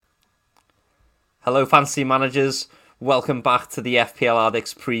Hello, fantasy managers. Welcome back to the FPL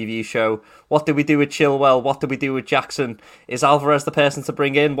Addicts preview show. What did we do with Chilwell? What did we do with Jackson? Is Alvarez the person to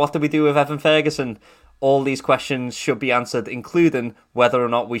bring in? What did we do with Evan Ferguson? All these questions should be answered, including whether or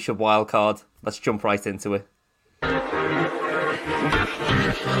not we should wildcard. Let's jump right into it.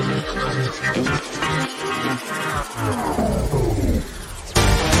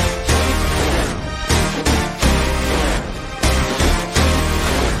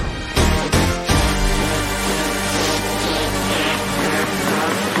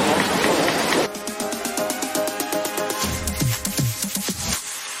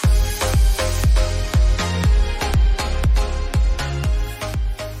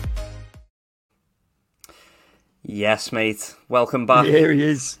 Yes, mate. Welcome back. Here he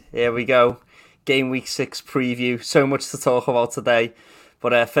is. Here we go. Gameweek 6 preview. So much to talk about today.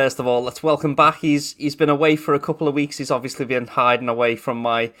 But first of all, let's welcome back. He's been away for a couple of weeks. He's obviously been hiding away from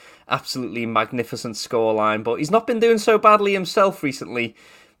my absolutely magnificent scoreline. But he's not been doing so badly himself recently.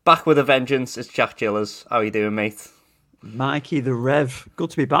 Back with a vengeance. It's Jack Gillis. How are you doing, mate? Mikey the Rev.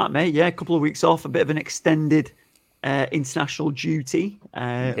 Good to be back, mate. Yeah, a couple of weeks off. A bit of an extended international duty.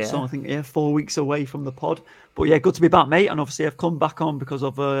 So I think, 4 weeks away from the pod. But yeah, good to be back, mate. And obviously I've come back on because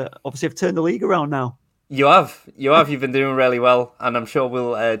of obviously I've turned the league around now. You have. You've been doing really well, and I'm sure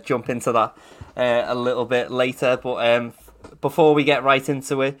we'll jump into that a little bit later. But before we get right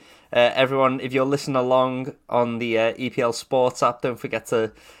into it, everyone, if you're listening along on the EPL Sports app, don't forget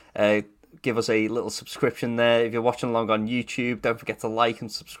to give us a little subscription there. If you're watching along on YouTube, don't forget to like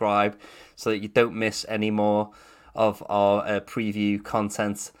and subscribe so that you don't miss any more of our preview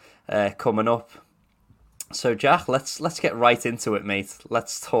content coming up. So Jack, let's get right into it, mate.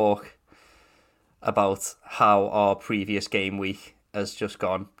 Let's talk about how our previous game week has just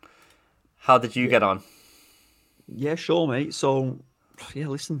gone. How did you get on? Yeah, sure, mate. So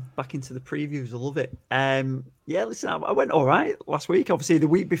listen, back into the previews. I love it. Listen, I went all right last week. Obviously, the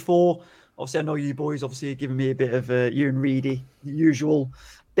week before, obviously I know you boys obviously giving me a bit of you and Reedy, the usual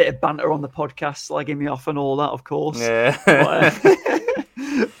bit of banter on the podcast, slagging me off and all that, of course. Yeah.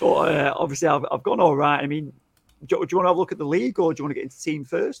 But obviously, I've gone all right. I mean, do you want to have a look at the league, or do you want to get into the team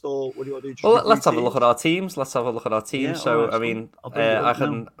first, or what do you want to do? Well, let's have a look at our teams. Yeah, so, right, I mean, I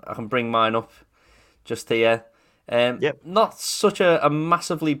can bring mine up just here. Not such a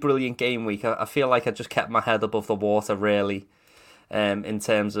massively brilliant game week. I feel like I just kept my head above the water, really, in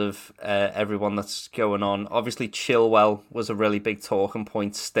terms of everyone that's going on. Obviously, Chilwell was a really big talking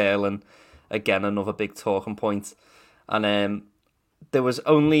point. Sterling, again, another big talking point. And there was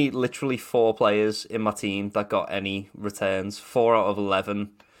only literally 4 players in my team that got any returns. 4 out of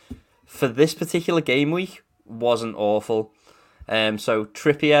 11. For this particular game week, wasn't awful. So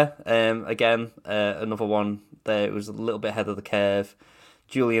Trippier, again, another one there. It was a little bit ahead of the curve.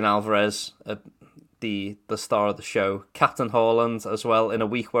 Julian Alvarez, the star of the show. Captain Haaland as well, in a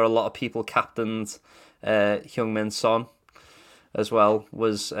week where a lot of people captained Heung-min Son as well.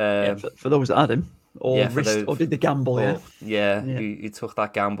 Was for those that had him. Or did the gamble, who took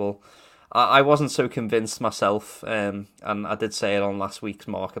that gamble. I wasn't so convinced myself, and I did say it on last week's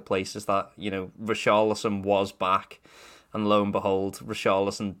marketplace, is that, Richarlison was back, and lo and behold,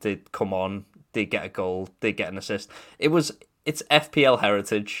 Richarlison did come on, did get a goal, did get an assist. It's FPL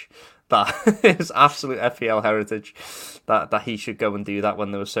heritage, that is absolute FPL heritage, that he should go and do that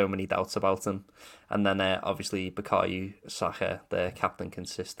when there were so many doubts about him. And then obviously Bukayo Saka, the captain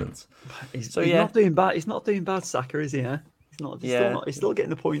consistent. He's not doing bad. He's not doing bad, Saka, is he? Huh? He's still getting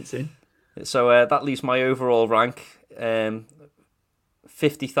the points in. So that leaves my overall rank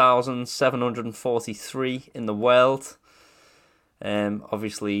 50,743 in the world.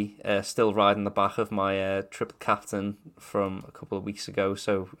 Obviously, still riding the back of my triple captain from a couple of weeks ago.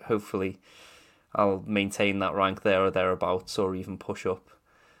 So hopefully, I'll maintain that rank there or thereabouts, or even push up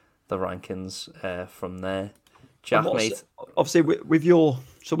the rankings from there. Jack, mate. Obviously, with your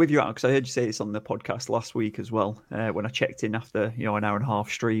because I heard you say this on the podcast last week as well. When I checked in after an hour and a half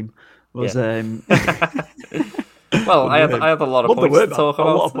stream, was well, I had a lot of points to talk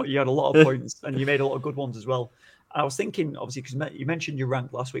about. You had a lot of points, and you made a lot of good ones as well. I was thinking, obviously, because you mentioned your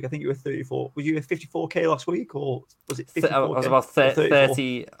rank last week. I think you were 34. Were you a 54k last week, or was it 54K? I was about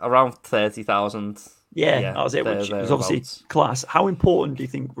 30, around 30,000. Yeah, that was it, which was obviously class. How important do you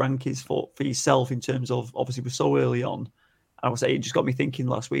think rank is for yourself in terms of, obviously, we're so early on? I would say it just got me thinking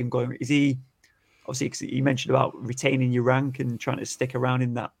last week. I'm going, is he, obviously, because you mentioned about retaining your rank and trying to stick around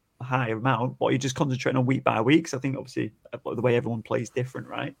in that high amount, but you're just concentrating on week by week? Because I think, obviously, the way everyone plays different,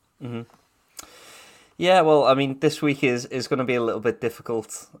 right? Mm-hmm. Yeah, well, I mean, this week is going to be a little bit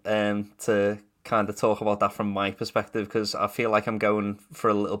difficult to kind of talk about that from my perspective, because I feel like I'm going for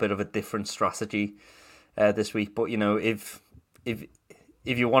a little bit of a different strategy this week. But if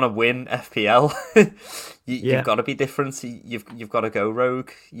you want to win FPL, you've got to be different. You've got to go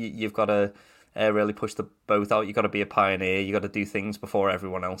rogue. You've got to really push the boat out. You've got to be a pioneer. You've got to do things before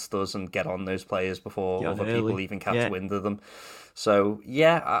everyone else does and get on those players before other people even catch wind of them. So,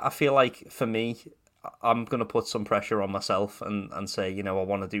 I feel like for me, I'm going to put some pressure on myself and say, I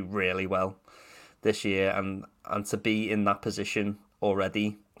want to do really well this year. And to be in that position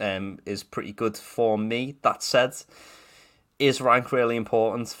already is pretty good for me. That said, is rank really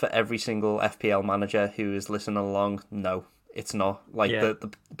important for every single FPL manager who is listening along? No, it's not.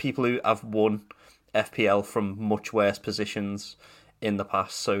 The people who have won FPL from much worse positions in the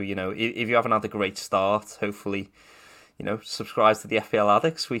past. So, if you haven't had a great start, hopefully, subscribe to the FPL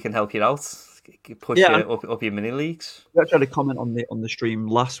Addicts. We can help you out. Push you up your mini leagues. We actually had a comment on the stream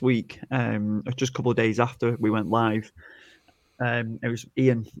last week, just a couple of days after we went live. It was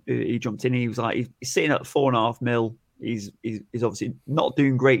Ian. He jumped in. He was like, he's sitting at 4.5 mil. He's obviously not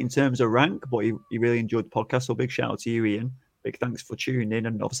doing great in terms of rank, but he really enjoyed the podcast. So big shout out to you, Ian. Big thanks for tuning in.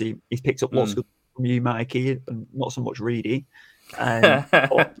 And obviously he's picked up lots from you, Mikey, and not so much Reedy.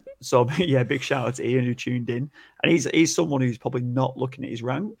 So big shout out to Ian who tuned in. And he's someone who's probably not looking at his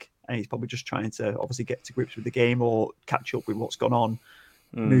rank, and he's probably just trying to obviously get to grips with the game or catch up with what's gone on,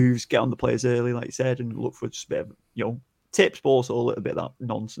 moves, get on the players early, like you said, and look for just a bit of tips, but also a little bit of that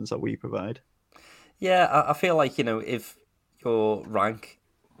nonsense that we provide. Yeah, I feel like, if your rank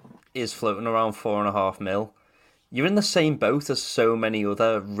is floating around 4.5 mil, you're in the same boat as so many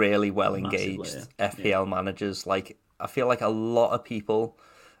other really well-engaged FPL managers. Like, I feel like a lot of people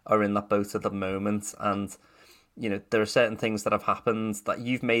are in that boat at the moment, and, there are certain things that have happened that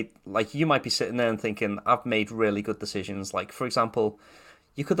you've made. Like, you might be sitting there and thinking, I've made really good decisions. Like, for example,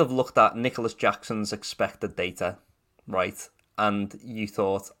 you could have looked at Nicholas Jackson's expected data, right? And you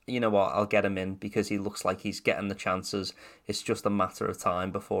thought, you know what, I'll get him in because he looks like he's getting the chances. It's just a matter of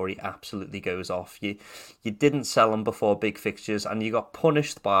time before he absolutely goes off. You didn't sell him before big fixtures, and you got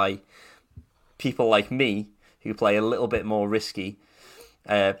punished by people like me who play a little bit more risky.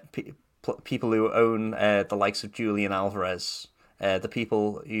 People who own the likes of Julian Alvarez. The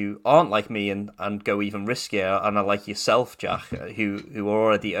people who aren't like me and go even riskier and are like yourself, Jack, who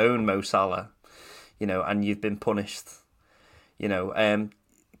already own Mo Salah, and you've been punished.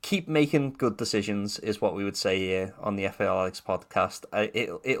 Keep making good decisions is what we would say here on the FPL Addicts podcast.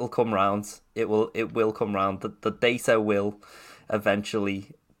 It'll come round. It will come round. The data will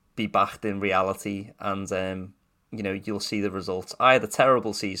eventually be backed in reality, and you'll see the results. I had a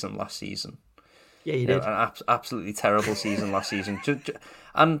terrible season last season. Yeah, you did. An absolutely terrible season last season.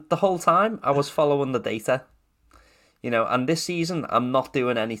 And the whole time I was following the data. And this season I'm not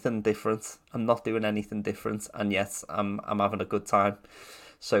doing anything different. And yet I'm having a good time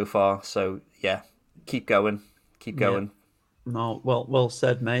so far. So keep going. Yeah. No, well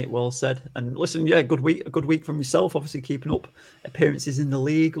said, mate. Well said. And listen, a good week from yourself. Obviously keeping up appearances in the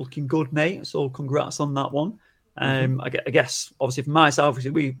league, looking good, mate. So congrats on that one. I guess obviously for myself,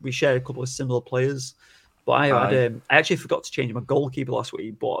 we share a couple of similar players, but I actually forgot to change my goalkeeper last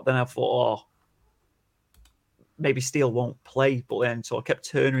week. But then I thought, maybe Steele won't play, but then so I kept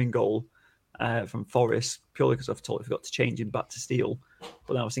Turner in goal from Forest purely because I totally forgot to change him back to Steele.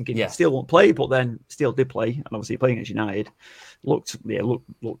 But then I was thinking Steele won't play, but then Steele did play, and obviously playing against United looked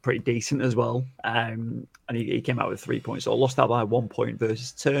pretty decent as well. And he came out with 3 points, so I lost out by 1 point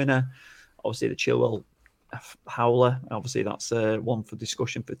versus Turner. Obviously the Chilwell howler, obviously that's one for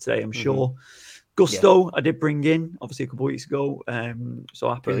discussion for today, I'm sure. Gusto, I did bring in obviously a couple of weeks ago, so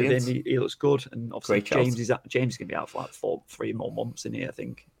happy with him. He looks good, and obviously James is going to be out for like 3 more months in here, I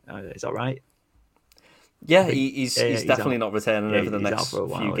think. Is that right? Yeah, he's definitely not returning over the next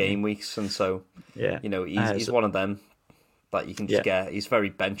few game weeks, and so he's one of them that you can just get. He's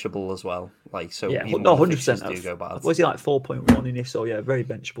very benchable as well. Like so, even 100%. Do go bad. Was he like 4.1 in this? So very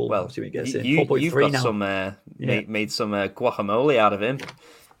benchable. Well, he gets in. You've got now. Made some guacamole out of him.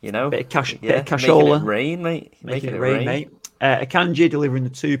 Bit of cashola. Making it rain, mate. Making it rain, mate. Akanji delivering the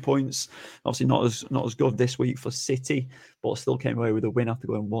 2 points. Obviously not as good this week for City, but still came away with a win after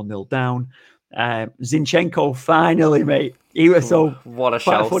going 1-0 down. Zinchenko finally, mate. He was what a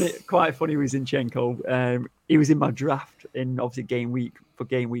shout. Quite funny with Zinchenko. He was in my draft in obviously game week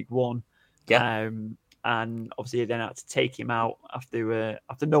 1. Yeah. And obviously then I had to take him out after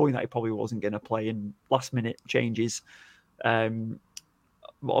knowing that he probably wasn't going to play in last minute changes.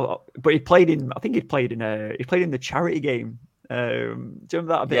 But he played in. I think he played in the charity game Do you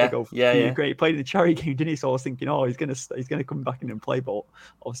remember that a bit ago? Yeah. Great. He played in the charity game, didn't he? So I was thinking, he's gonna come back in and play, but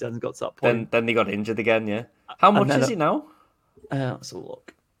obviously hasn't got to that point. Then he got injured again. Yeah. How much is he now? Let's have a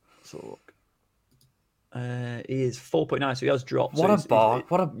look. He is 4.9, so he has dropped. What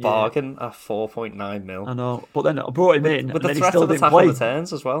a bargain at 4.9 mil. I know, but then I brought him in, with and the then threat he still of didn't attack play. On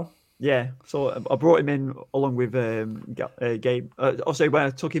returns as well. Yeah, so I brought him in along with Gabe. Obviously, when I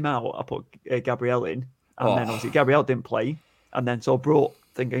took him out, I put Gabriel in, and then obviously Gabriel didn't play, and then so I brought,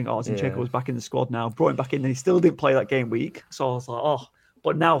 thinking, Zinchenko was back in the squad now. Brought him back in, and he still didn't play that game week. So I was like,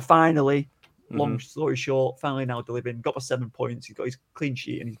 but now finally, long story short, finally now delivering. Got my 7 points. He's got his clean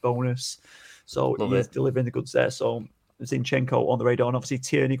sheet and his bonus. So he's delivering the goods there. So Zinchenko on the radar, and obviously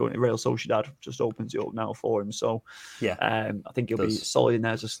Tierney going to Real Sociedad just opens it up now for him. So I think he'll be solid in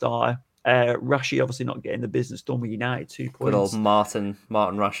there as a starter. Rashi obviously not getting the business done with United, 2 points. Good old Martin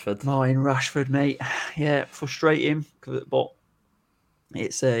Rashford. Martin Rashford, mate. Yeah, frustrating, but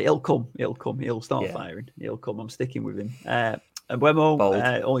it's he'll come. He'll start firing. He'll come. I'm sticking with him. And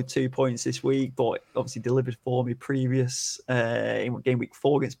Wemo, only 2 points this week, but obviously delivered for me previous in game week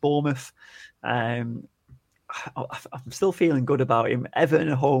 4 against Bournemouth. I'm still feeling good about him. Everton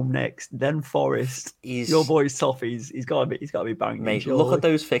at home next, then Forest. Your boy's Toffees. He's got to be banging. Mate, look at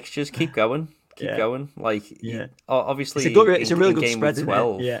those fixtures. Keep going. Going. Obviously, it's a really good spread.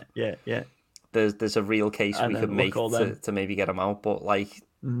 12, yeah. There's a real case we could make to maybe get him out, but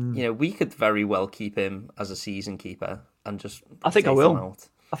we could very well keep him as a season keeper and just. I think I will.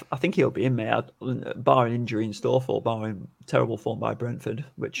 I think he'll be in, mate. Barring injury in Storthall, barring terrible form by Brentford,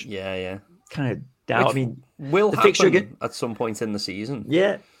 which kind of doubt. Which will happen at some point in the season.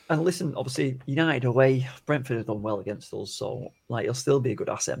 Yeah, and listen, obviously United away, Brentford have done well against us, so he'll still be a good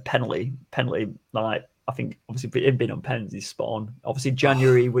asset. And penalty, I think obviously him being on pens is spot on. Obviously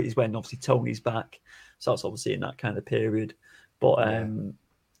January is when obviously Tony's back, so that's obviously in that kind of period. But I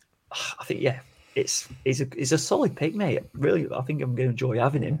think he's a solid pick, mate. Really, I think I'm going to enjoy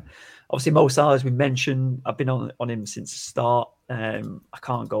having him. Obviously, Mo Salah, as we mentioned, I've been on him since the start. I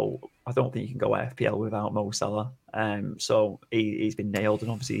don't think you can go FPL without Mo Salah. So he's been nailed,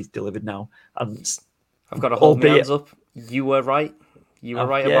 and obviously he's delivered now. And I've got to hold my hands up. You were right.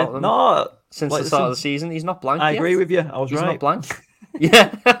 About them. No, since the start of the season, he's not blank. I agree with you. I was he's right. He's not blank.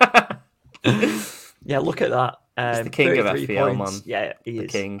 Yeah. Yeah, look at that. He's the king of FPL, points. man. Yeah, he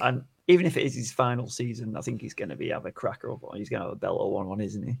is. King. And even if it is his final season, I think he's going to have a cracker up. He's going to have a belter one,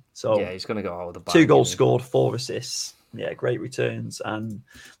 isn't he? So he's going to go out with a bang. 2 goals scored, 4 assists. Yeah, great returns. And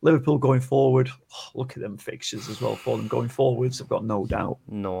Liverpool going forward, look at them fixtures as well for them going forwards. I've got no doubt.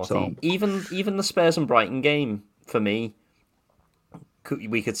 No, so, even the Spurs and Brighton game for me,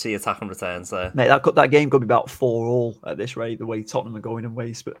 we could see attack and returns there. Mate, that game could be about 4-4 at this rate. The way Tottenham are going and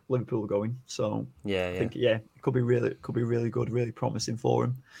way Liverpool are going. So I think it could be really good, really promising for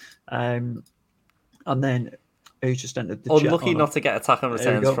him. And then who's just entered the unlucky not to get attack and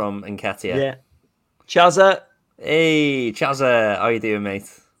returns from Nketiah. Yeah, Chazza. Hey, Chazza, how you doing, mate?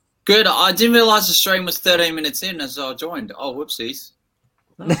 Good. I didn't realise the stream was 13 minutes in as I joined. Oh, whoopsies.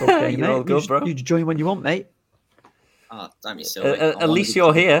 That's okay, You're mate. all good, bro. You join when you want, mate. Oh, don't be silly. At least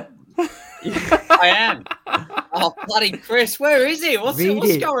you're here. I am. Oh, bloody Chris, where is he? What's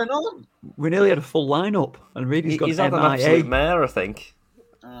going on? We nearly had a full lineup, and Reedy's got He's had an absolute mare, I think.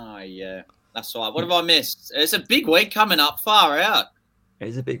 Oh, yeah. That's right. What have I missed? It's a big week coming up, far out. It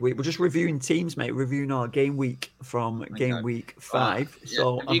is a big week. We're just reviewing teams, mate. Reviewing our game week from game week 5. Right.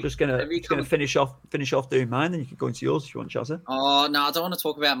 So I'm just gonna finish off doing mine. Then you can go into yours if you want, Chazza. Oh no, I don't want to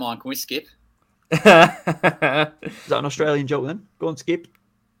talk about mine. Can we skip? Is that an Australian joke then? Go on, skip.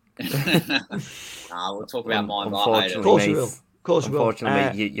 We'll talk about mine. Unfortunately,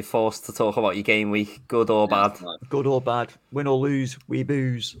 mate, you're forced to talk about your game week, good or bad. Good or bad, win or lose, we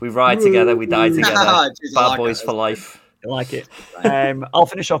booze. We ride together, we die together. Bad boys for life. I like it. I'll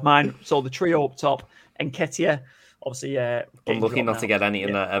finish off mine. So the trio up top, Nketiah, obviously. Unlucky not to get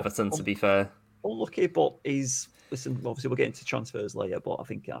anything at Everton, to be fair. Unlucky, but listen, obviously we'll get into transfers later, but I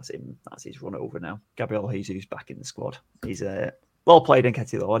think that's him. That's his run over now. Gabriel Jesus back in the squad. He's well played,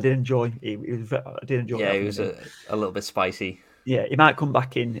 Nketiah, though. I did enjoy. I did enjoy. Yeah, he was a little bit spicy. Yeah, he might come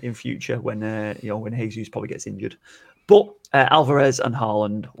back in future when when Jesus probably gets injured. But Alvarez and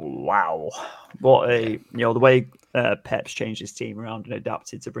Haaland, wow, what the way Pep's changed his team around and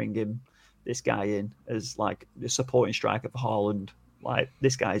adapted to bring this guy in as like the supporting striker for Haaland. Like,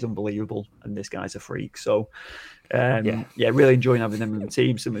 this guy is unbelievable and this guy's a freak. So really enjoying having them in the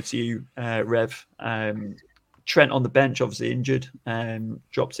team. Similar to you, Rev. Trent on the bench, obviously injured.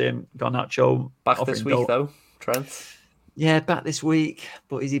 Dropped him. Garnacho back this week though. Trent. Yeah, back this week,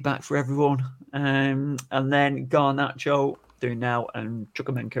 but is he back for everyone? And then Garnacho, doing now, and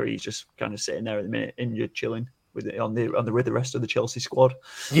Chukwuemeka, he's just kind of sitting there at the minute, injured, chilling with it with the rest of the Chelsea squad.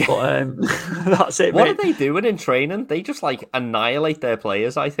 Yeah. But that's it. What mate. are they doing in training? They just like annihilate their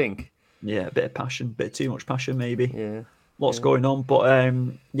players, I think. Yeah, a bit of passion, a bit too much passion, maybe. Yeah. Lots going on. But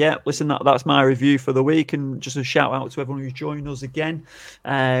listen, that's my review for the week. And just a shout out to everyone who's joined us again.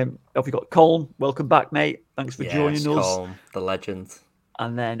 Have we got Colm? Welcome back, mate. Thanks for joining us. Colm, the legend.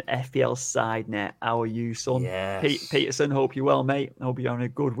 And then FPL side net, how are you, son? Yes. Peterson, hope you're well, mate. I hope you're having a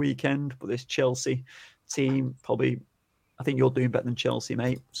good weekend. But this Chelsea team, probably, I think you're doing better than Chelsea,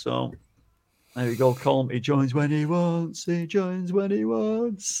 mate. So there we go, Colm. He joins when he wants. He joins when he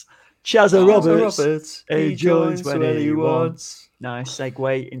wants. Chazza Roberts. He joins when he wants. Nice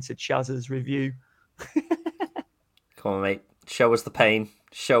segue into Chazza's review. Come on, mate. Show us the pain.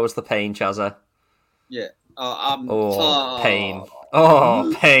 Show us the pain, Chazza. Yeah. Pain.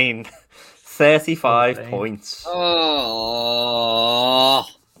 Oh, pain. 35 points. Oh.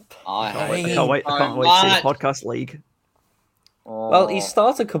 I can't wait to see the podcast league. Well, he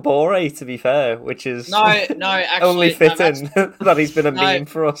started Kabore, to be fair, which is no, actually, only fitting that he's been a meme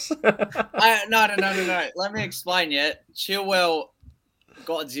for us. No. Let me explain yet. Chilwell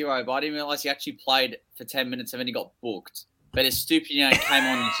got 0, but I didn't realise he actually played for 10 minutes and then he got booked. But his Stupinian came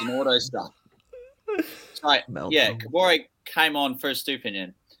on as an auto stuff. So, Kabore came on for a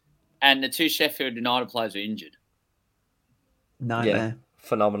Stupinian, and the 2 Sheffield United players were injured. Nightmare. Yeah,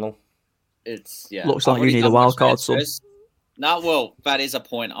 phenomenal. Looks like you need a wild card, son. No, well, that is a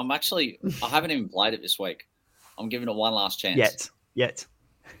point. I haven't even played it this week. I'm giving it one last chance. Yet.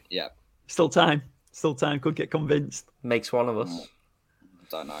 Yeah. Still time. Could get convinced. Makes one of us.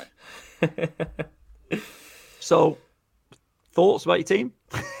 Don't know. So, thoughts about your team?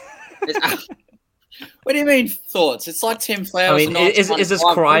 What do you mean thoughts? It's like Tim Flowers. I mean, is this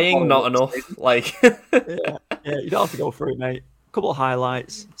crying not enough? Like, yeah, you don't have to go through it, mate. A couple of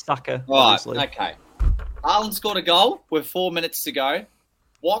highlights. Saka, obviously. Okay. Haaland scored a goal with 4 minutes to go.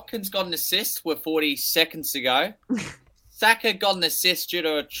 Watkins got an assist with 40 seconds to go. Saka got an assist due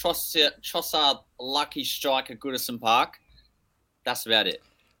to a Trossard lucky strike at Goodison Park. That's about it.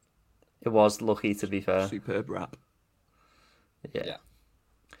 It was lucky, to be fair. Superb rap. Yeah.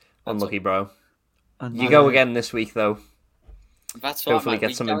 Unlucky, bro. You go again this week, though. That's fine, hopefully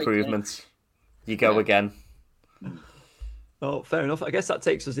get some improvements. Again. You go again. Oh, fair enough. I guess that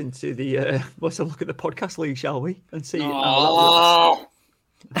takes us into the... let's have a look at the podcast league, shall we? And see how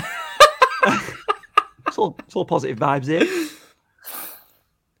that works. It's all positive vibes here.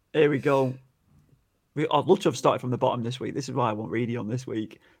 Here we go. I'd love to have started from the bottom this week. This is why I want Reedy on this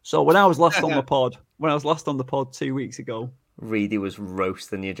week. So when I was last on the pod, 2 weeks ago... Reedy was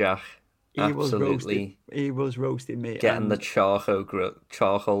roasting you, Jack. Absolutely. He was roasting me. Getting the charcoal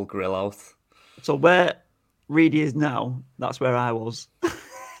grill out. So where Reedy is now, that's where I was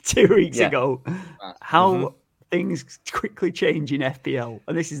 2 weeks ago. How things quickly change in FPL.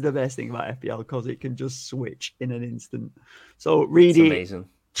 And this is the best thing about FPL because it can just switch in an instant. So Reedy, amazing.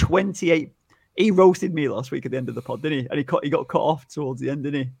 28. He roasted me last week at the end of the pod, didn't he? And he got cut off towards the end,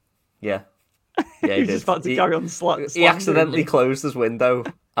 didn't he? Yeah. Yeah, he was just about to carry on He accidentally closed his window,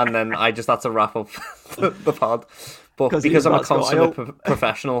 and then I just had to wrap up the pod. But because I'm a consummate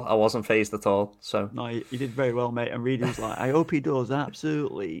professional, I wasn't fazed at all. So no, he did very well, mate. And Reedy was like, I hope he does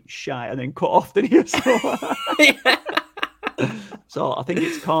absolutely shy, and then cut off, didn't he? So I think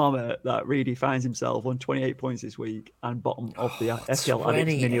it's karma that Reedy finds himself on 28 points this week and bottom of the FPL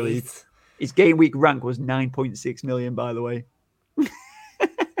Addicts mini league. His game week rank was 9.6 million, by the way.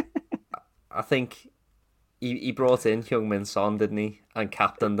 I think he brought in Heung-min Son, didn't he? And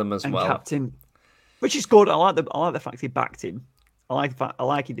captained them as well. Captain, which is good. I like the fact he backed him. I like that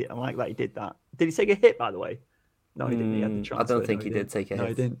he did that. Did he take a hit, by the way? No, he didn't. He had the transfer. I don't think he did take a hit. No,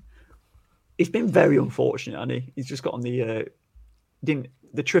 he didn't. It's been very unfortunate, hasn't he? He's just got on the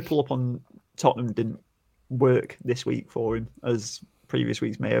triple up on Tottenham didn't work this week for him, as previous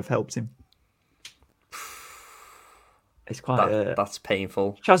weeks may have helped him. It's quite that's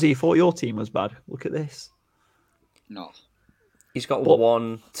painful. Chazzy, you thought your team was bad. Look at this. No. He's got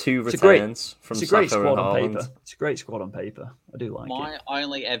 2 returns from Saka and Haaland. It's a great squad on paper. I do like it. My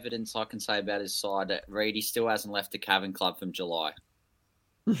only evidence I can say about his side that Reedy still hasn't left the Cavern Club from July.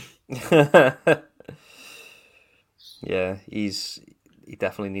 Yeah, he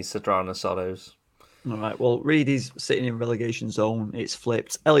definitely needs to drown the sorrows. All right, well, Reedy's sitting in relegation zone. It's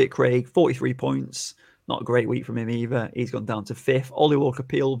flipped. Elliot Craig, 43 points. Not a great week from him either. He's gone down to 5th. Ollie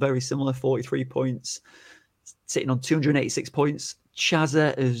Walker-Peel, very similar, 43 points. Sitting on 286 points.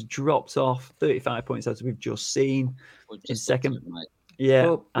 Chazza has dropped off 35 points, as we've just seen. In second. Yeah,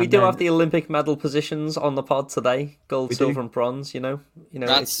 well, we do have the Olympic medal positions on the pod today: gold, silver, and bronze.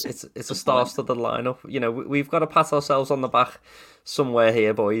 It's a star-studded lineup. We've got to pat ourselves on the back somewhere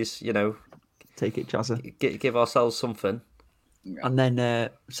here, boys. Take it, Chazza. Give ourselves something. And then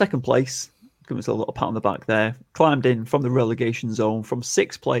second place, give us a little pat on the back there. Climbed in from the relegation zone from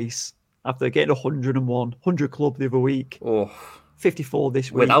 6th place after getting 101, 100 club the other week. 54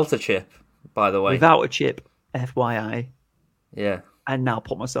 this week. Without a chip, by the way. Without a chip, FYI. Yeah. And now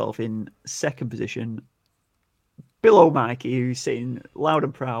put myself in second position below Mikey, who's sitting loud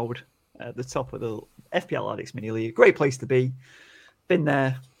and proud at the top of the FPL Addicts Mini League. Great place to be. Been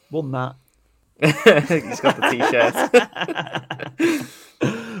there, won that. He's got the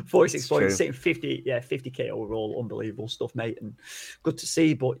t-shirt. 46 points, sitting 50k overall. Unbelievable stuff, mate. And good to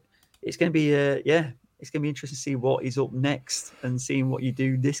see. But it's going to be, it's going to be interesting to see what is up next and seeing what you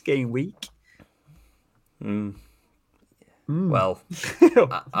do this game week. Well,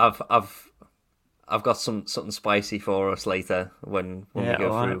 I've got something spicy for us later when we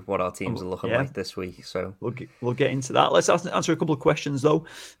go through what our teams are looking like this week. So we'll get into that. Let's answer a couple of questions though.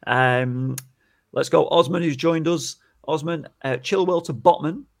 Let's go. Osman, who's joined us. Osman, Chilwell to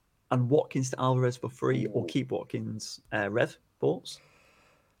Botman and Watkins to Alvarez for free, or keep Watkins. Rev, thoughts?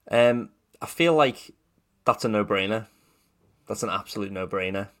 I feel like that's a no-brainer. That's an absolute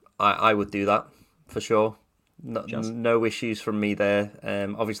no-brainer. I would do that for sure. No issues from me there.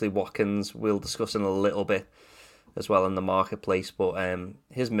 Obviously, Watkins we'll discuss in a little bit as well in the marketplace, but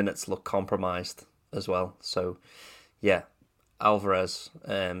his minutes look compromised as well. So, yeah, Alvarez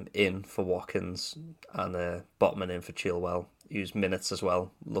in for Watkins and Botman in for Chilwell, whose minutes as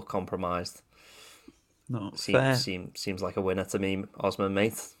well look compromised. No, seems like a winner to me, Osman,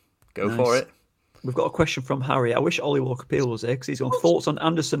 mate. Go for it. We've got a question from Harry. I wish Ollie Walker-Peel was there because he's got thoughts on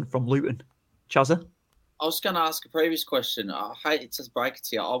Anderson from Luton. Chazza? I was going to ask a previous question. I hate to break it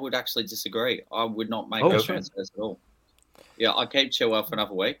to you. I would actually disagree. I would not make those transfers at all. Yeah, I keep Chilwell for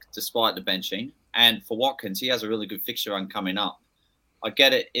another week, despite the benching. And for Watkins, he has a really good fixture run coming up. I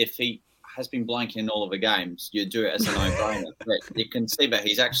get it. If he has been blanking in all of the games, you do it as a no-brainer. But you can see that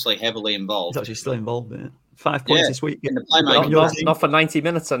he's actually heavily involved. He's actually still involved in it. 5 points this week. In the playmaking. Not for 90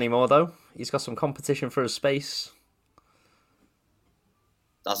 minutes anymore, though. He's got some competition for his space.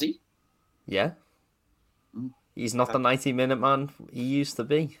 Does he? Yeah. He's not the 90-minute man he used to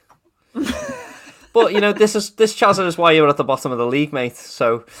be. But, this Chazza is why you're at the bottom of the league, mate.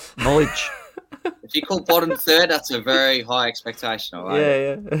 So knowledge. If you call bottom third, that's a very high expectation, all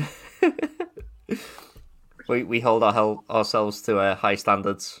right? Yeah. We hold ourselves to high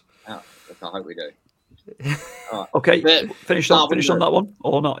standards. Oh, I hope we do. Right. Okay, finish on that one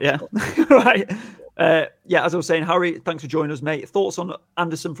or not? Yeah. Right. As I was saying, Harry, thanks for joining us, mate. Thoughts on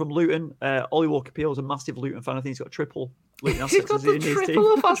Anderson from Luton? Ollie Walker-Peel is a massive Luton fan. I think he's got triple Luton assets in his team.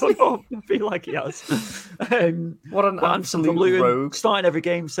 I feel like he has. What an absolute Luton, rogue. Starting every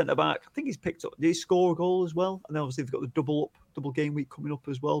game, centre back. I think he's picked up. Did he score a goal as well? And obviously they've got the double game week coming up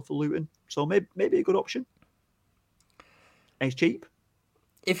as well for Luton. So maybe a good option. And he's cheap.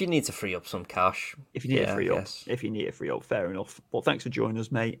 If you need to free up some cash. If you need to free up, fair enough. Well, thanks for joining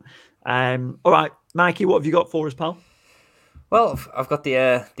us, mate. All right, Mikey, what have you got for us, pal? Well, I've got the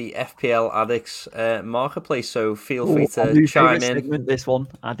FPL Addicts marketplace, so feel free to chime in. Segment, this one,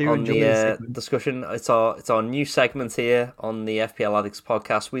 I do enjoy the discussion. It's our new segment here on the FPL Addicts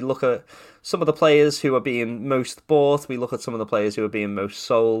podcast. We look at some of the players who are being most bought. We look at some of the players who are being most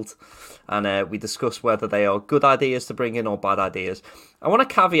sold, and we discuss whether they are good ideas to bring in or bad ideas. I want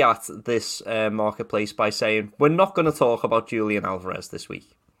to caveat this marketplace by saying we're not going to talk about Julian Alvarez this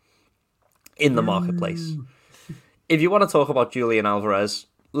week in the marketplace. If you want to talk about Julian Alvarez,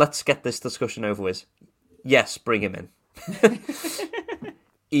 let's get this discussion over with. Yes, bring him in.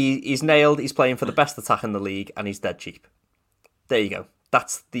 He's nailed. He's playing for the best attack in the league, and he's dead cheap. There you go.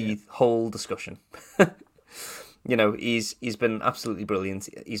 That's the whole discussion. He's been absolutely brilliant.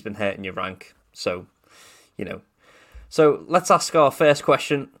 He's been hurting your rank. So, So let's ask our first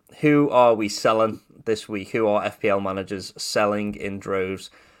question. Who are we selling this week? Who are FPL managers selling in droves?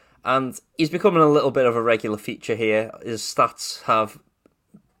 And he's becoming a little bit of a regular feature here. His stats have,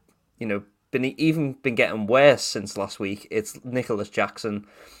 been getting worse since last week. It's Nicholas Jackson.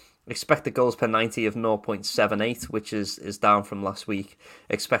 Expected goals per 90 of 0.78, which is down from last week.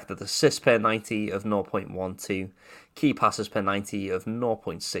 Expected assists per 90 of 0.12. Key passes per 90 of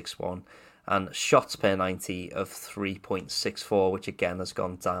 0.61. And shots per 90 of 3.64, which again has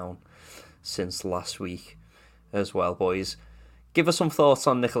gone down since last week as well, boys. Give us some thoughts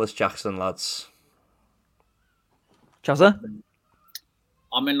on Nicholas Jackson, lads. Chazza?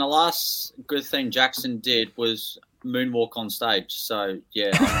 I mean, the last good thing Jackson did was moonwalk on stage. So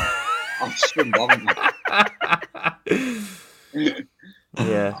yeah, I shouldn't bother me.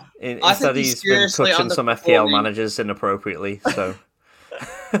 Yeah, instead he's been touching some FPL managers inappropriately. So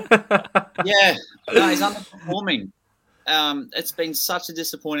yeah, no, he's underperforming. It's been such a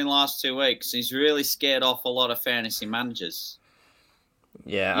disappointing last 2 weeks. He's really scared off a lot of fantasy managers.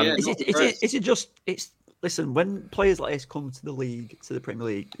 Yeah, listen, when players like this come to the league, to the Premier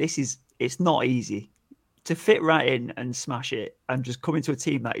League, it's not easy to fit right in and smash it and just come into a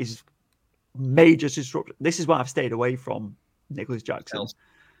team that is major disruption. This is why I've stayed away from Nicholas Jackson.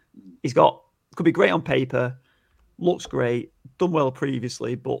 Could be great on paper, looks great, done well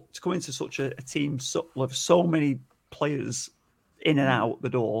previously, but to come into such a team with so many players in and out the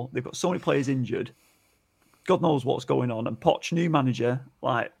door, they've got so many players injured. God knows what's going on. And Poch, new manager,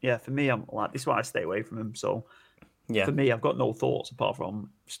 for me, I'm like, this is why I stay away from him. So, for me, I've got no thoughts apart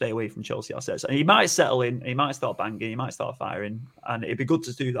from stay away from Chelsea assets. And he might settle in, he might start banging, he might start firing. And it'd be good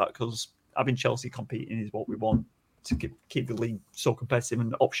to do that because having Chelsea competing is what we want to keep the league so competitive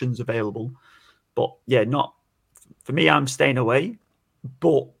and options available. But not for me, I'm staying away.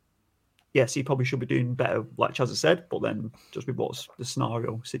 But yes, he probably should be doing better, like Chaz has said. But then just with what's the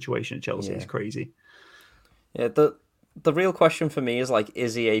scenario situation at Chelsea is crazy. Yeah, the real question for me is like,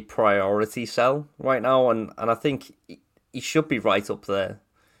 is he a priority sell right now? And I think he should be right up there.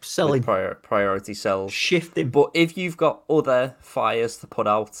 Selling priority sells. Shifting. But if you've got other fires to put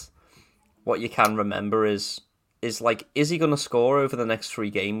out, what you can remember is like, is he going to score over the next 3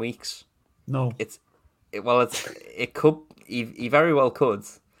 game weeks? No. It could. He very well could.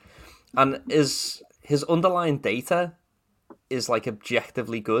 And his underlying data is like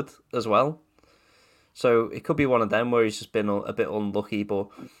objectively good as well. So it could be one of them where he's just been a bit unlucky. But,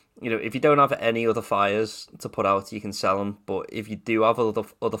 if you don't have any other fires to put out, you can sell them. But if you do have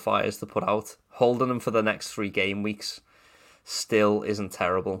other fires to put out, holding them for the next 3 game weeks still isn't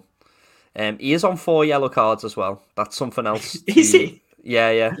terrible. He is on 4 yellow cards as well. That's something else. Is he?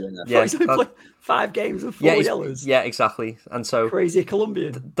 Yeah. He's only played 5 games with 4 yellows. Yeah, exactly. And so crazy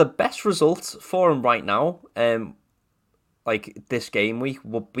Colombian. The best result for him right now, like this game week,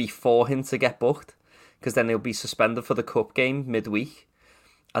 would be for him to get booked. Because then he'll be suspended for the cup game midweek,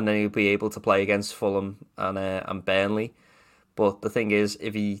 and then he'll be able to play against Fulham and Burnley. But the thing is,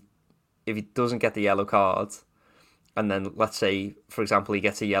 if he doesn't get the yellow card, and then let's say, for example, he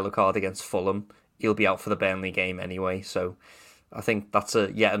gets a yellow card against Fulham, he'll be out for the Burnley game anyway. So I think that's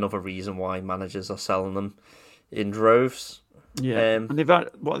yet another reason why managers are selling them in droves. Yeah, and they've had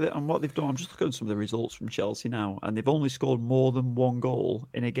what they've done. I'm just looking at some of the results from Chelsea now, and they've only scored more than 1 goal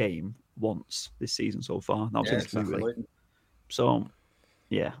in a game once this season so far. That was exactly. So,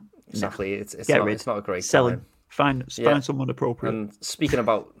 yeah, exactly. It's not a great selling. Find someone appropriate. And speaking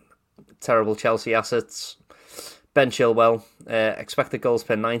about terrible Chelsea assets, Ben Chilwell, expected goals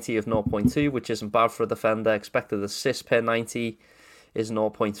per 90 of 0.2, which isn't bad for a defender. Expected assists per 90 is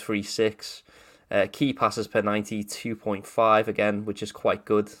 0.36. Key passes per 90, 2.5 again, which is quite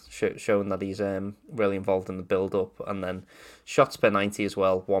good, showing that he's really involved in the build-up. And then shots per 90 as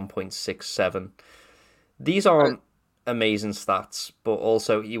well, 1.67. These aren't amazing stats, but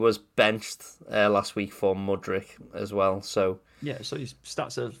also he was benched last week for Mudryk as well. So so his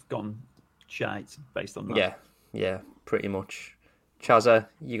stats have gone shite based on that. Yeah, pretty much. Chazza,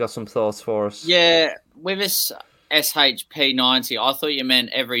 you got some thoughts for us? Yeah, with this SHP 90, I thought you meant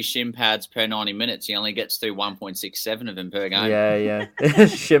every shin pads per 90 minutes. He only gets through 1.67 of them per game. Yeah.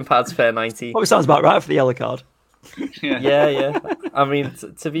 Shin pads per 90. Probably sounds about right for the yellow card. Yeah. I mean,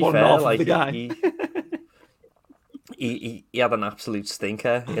 to be fair, like he had an absolute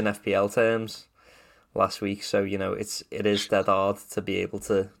stinker in FPL terms last week. So it is dead hard to be able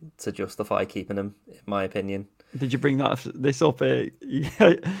to justify keeping him, in my opinion. Did you bring this up?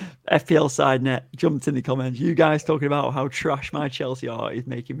 FPL side net jumped in the comments. You guys talking about how trash my Chelsea are is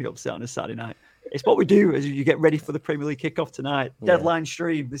making me upset on a Saturday night. It's what we do as you get ready for the Premier League kickoff tonight. Deadline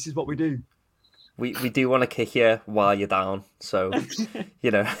stream. This is what we do. We do want to kick you while you're down. So,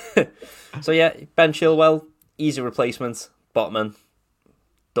 So, Ben Chilwell, easy replacement. Botman,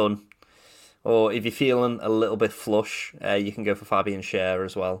 done. Or if you're feeling a little bit flush, you can go for Fabian Schär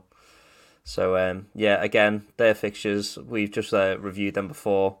as well. So, again, their fixtures. We've just reviewed them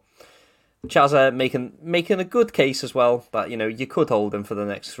before. Chazza making a good case as well that, you could hold him for the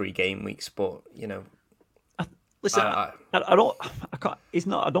next 3 game weeks, but, Listen, I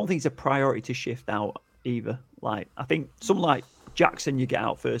don't think it's a priority to shift out either. Like, I think someone like Jackson, you get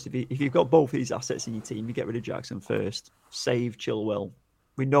out first. If you've got both these assets in your team, you get rid of Jackson first. Save Chilwell.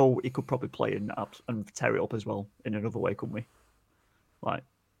 We know he could probably play and tear it up as well in another way, couldn't we? Like,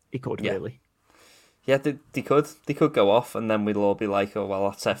 he could really. Yeah, they could go off, and then we'll all be like, "Oh well,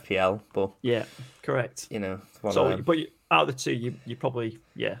 that's FPL." But yeah, correct. So, but out of the two, you're probably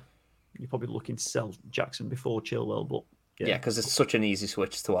looking to sell Jackson before Chilwell. But yeah, because it's such an easy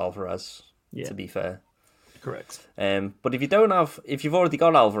switch to Alvarez. Yeah. To be fair, correct. But if you've already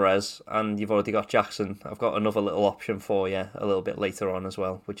got Alvarez and you've already got Jackson, I've got another little option for you a little bit later on as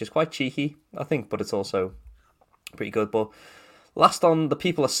well, which is quite cheeky, I think, but it's also pretty good. But last on the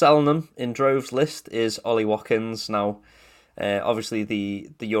people are selling them in droves list is Ollie Watkins. Now, obviously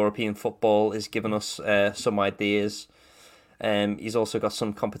the European football is giving us some ideas. He's also got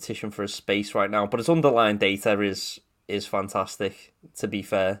some competition for his space right now, but his underlying data is fantastic, to be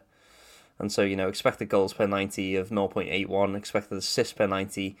fair. And so, expected goals per 90 of 0.81, expected assists per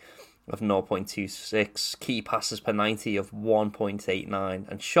 90 of 0.26, key passes per 90 of 1.89,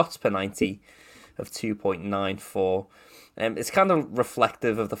 and shots per 90 of 2.94. It's kind of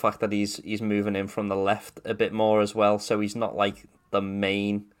reflective of the fact that he's moving in from the left a bit more as well. So he's not like the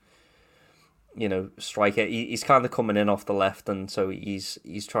main, striker. He's kind of coming in off the left, and so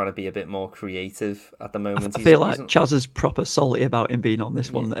he's trying to be a bit more creative at the moment. I feel like Chaz is proper salty about him being on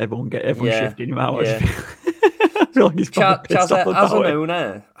this one. That everyone shifting him out. Yeah. I feel like he's probably pissed off about as an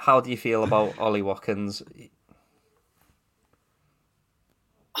owner, how do you feel about Ollie Watkins?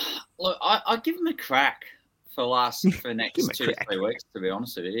 Look, I give him a crack for the next 2 to 3 weeks, to be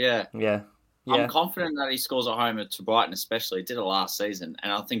honest with you. Yeah. I'm confident that he scores at home to Brighton, especially. He did it last season,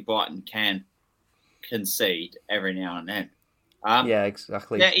 and I think Brighton can concede every now and then. Yeah,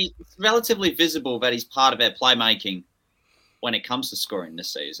 exactly. Yeah, it's relatively visible that he's part of their playmaking when it comes to scoring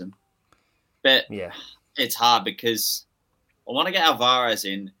this season. But it's hard because I want to get Alvarez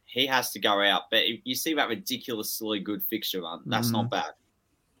in. He has to go out. But if you see that ridiculously good fixture run, that's not bad.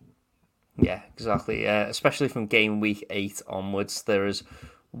 Yeah, exactly. Especially from game week 8 onwards, there is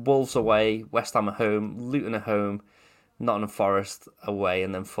Wolves away, West Ham at home, Luton at home, Nottingham Forest away,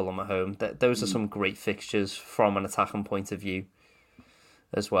 and then Fulham at home. Those are some great fixtures from an attacking point of view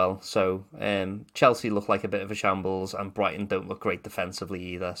as well. So Chelsea look like a bit of a shambles, and Brighton don't look great defensively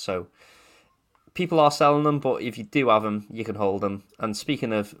either. So people are selling them, but if you do have them, you can hold them. And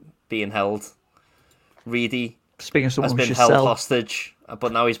speaking of being held, Reedy has been held hostage,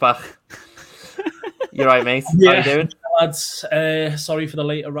 but now he's back. You're right, mate. How you doing? Lads, sorry for the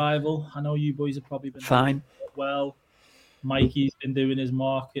late arrival. I know you boys have probably been fine. Well, Mikey's been doing his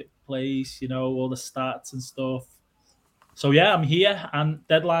marketplace, all the stats and stuff. So yeah, I'm here, and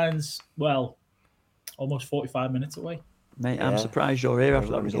deadline's almost 45 minutes away. Mate, I'm surprised you're here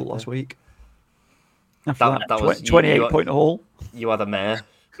after that result last week. After that was 28-point haul. You had a mare.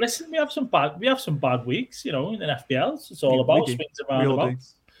 Listen, we have some bad weeks, in FPL. It's all about swings and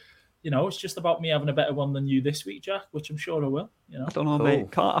roundabouts. It's just about me having a better one than you this week, Jack, which I'm sure I will. I don't know,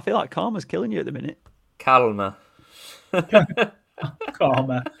 mate. I feel like karma's killing you at the minute. Karma.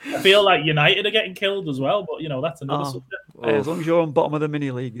 Karma. I feel like United are getting killed as well, but that's another subject. Hey, as long as you're on bottom of the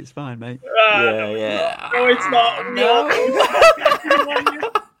mini league, it's fine, mate. Yeah. No, it's not.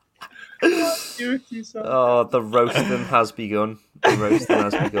 Oh, the roasting has begun.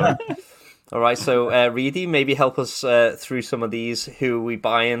 All right, so Reedy, maybe help us through some of these. Who are we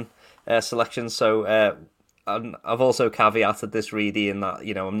buying selections? So I've also caveated this, Reedy, in that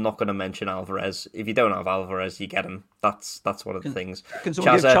I'm not going to mention Alvarez. If you don't have Alvarez, you get him. That's one of the things. Can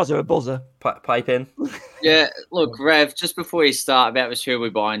someone give Chazza a buzzer? Pipe in. Yeah, look, Rev, just before you start about this who we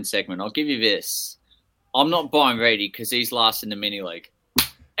buying segment, I'll give you this. I'm not buying Reedy because he's last in the mini league.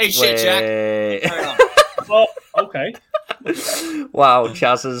 Hey, shit, Jack. Well, okay. Wow,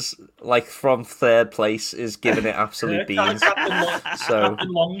 Chaz is from third place is giving it absolute beans. Captain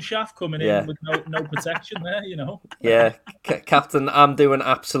Longshaft coming in with no protection there, Yeah, Captain, I'm doing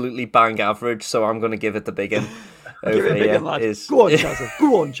absolutely bang average, so I'm going to give it the big one. Give it a big one, lad. Go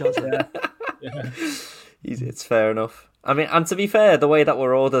on, Chaz. Yeah. It's fair enough. I mean, and to be fair, the way that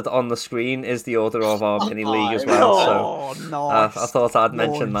we're ordered on the screen is the order of our mini league as well. Nice. I thought I'd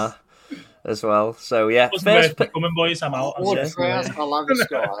mention that as well. So yeah, coming, boys. I'm out. I love this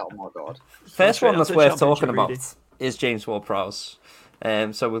guy. Oh my god. First one that's worth talking about is James Ward-Prowse.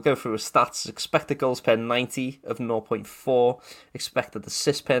 So we'll go through his stats. Expected goals per 90 of 0.4. Expected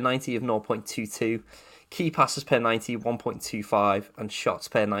assists per 90 of 0.22. Key passes per 90, 1.25. And shots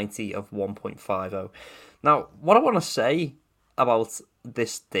per 90 of 1.50. Now, what I want to say about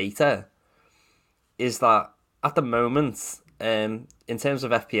this data is that at the moment, in terms of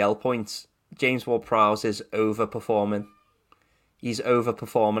FPL points, James Ward-Prowse is overperforming. He's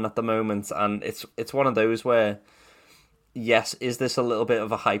overperforming at the moment, and it's one of those where, yes, is this a little bit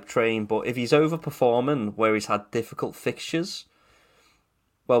of a hype train? But if he's overperforming where he's had difficult fixtures,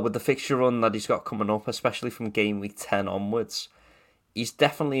 well, with the fixture run that he's got coming up, especially from game week 10 onwards, he's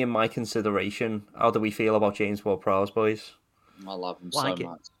definitely in my consideration. How do we feel about James Ward-Prowse, boys? I love him so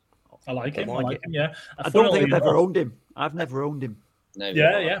much. I like him. Yeah. I don't think I've ever owned him. I've never owned him. Never.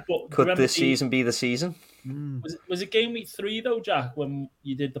 Yeah. But could this season be the season? Was it game week 3 though, Jack, when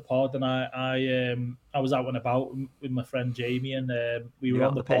you did the pod and I was out and about with my friend Jamie and we were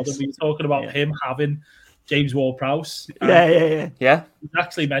on the pod and we were talking about him having James Ward-Prowse. Yeah. He's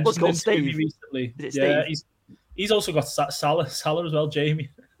actually mentioned him to me recently. Yeah, he's also got Salah as well, Jamie.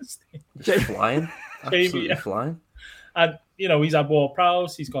 Flying. Absolutely flying. And, he's had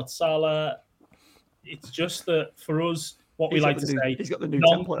Ward-Prowse, he's got Salah. It's just that for us, what we like to say, he's got the new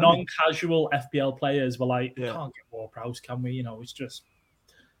non-casual FPL players were like, can't get Ward-Prowse, can we?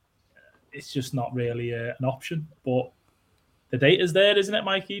 It's just not really an option. But the data's there, isn't it,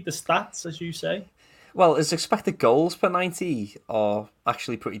 Mikey? The stats, as you say. Well, his expected goals per 90 are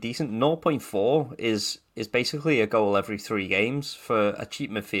actually pretty decent. 0.4 is basically a goal every 3 games for a cheap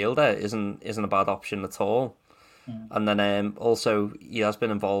midfielder. Isn't a bad option at all. And then also he has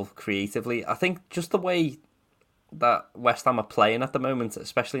been involved creatively. I think just the way that West Ham are playing at the moment,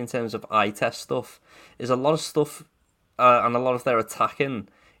 especially in terms of eye test stuff, is a lot of stuff and a lot of their attacking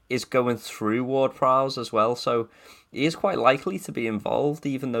is going through Ward-Prowse as well. So he is quite likely to be involved,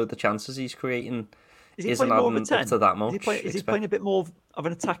 even though the chances he's creating isn't adding up to that much. Is he playing a bit more of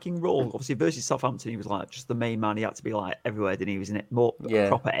an attacking role? Obviously, versus Southampton, he was like just the main man. He had to be like everywhere, didn't he? He was in it more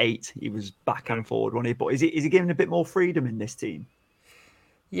proper 8. He was back and forward, wasn't he? But is he giving a bit more freedom in this team?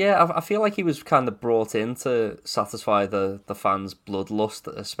 Yeah, I feel like he was kind of brought in to satisfy the fans' bloodlust,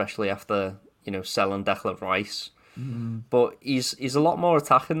 especially after selling Declan Rice. But he's a lot more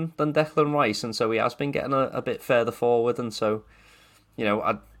attacking than Declan Rice, and so he has been getting a bit further forward. And so,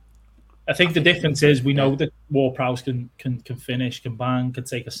 I think the difference is we know that Ward-Prowse can finish, can bang, can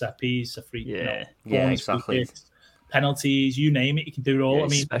take a set piece, a free, exactly. Penalties, you name it, he can do it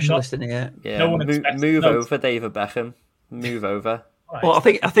all. Yeah, specialist in it. Yeah, no one move over, David Beckham. Move over. Right. Well, I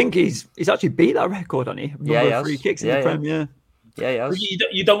think he's actually beat that record, hasn't he? Number of free kicks in the Premier. Yeah.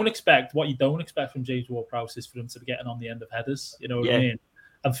 You don't expect from James Ward-Prowse is for him to be getting on the end of headers. You know what I mean?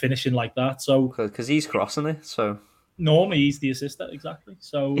 And finishing like that. So because he's crossing it, so. Normally, he's the assistant, exactly.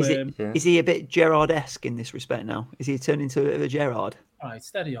 So, is he a bit Gerrard-esque in this respect now? Is he turning into a bit of a Gerrard? Right,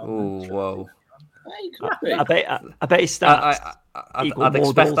 steady on. Oh, whoa. I bet his stats. I'd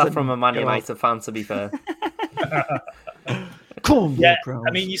expect that from a Man United fan, to be fair. Come on, yeah.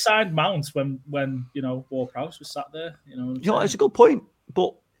 I mean, you signed Mount when Ward-Prowse was sat there. It's a good point,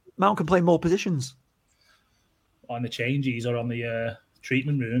 but Mount can play more positions. On the changes or on the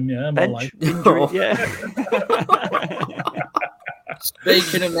treatment room, bench, injury,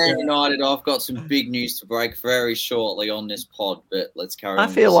 Speaking of Man United, I've got some big news to break very shortly on this pod, but let's carry on.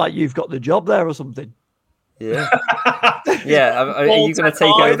 I feel like you've got the job there or something. Yeah. Are you going to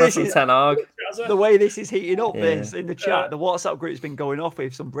take over from Ten Hag? The way this is heating up, this in the chat, the WhatsApp group's been going off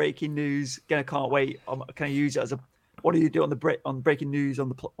with some breaking news. Again, I can't wait. Can I use it as a? What do you do on breaking news on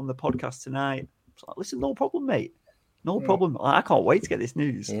the podcast tonight? Like, listen, no problem, mate. No problem. I can't wait to get this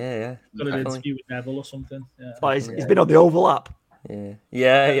news. Yeah. Got an interview with Neville or something. Yeah. Like he's been on the overlap.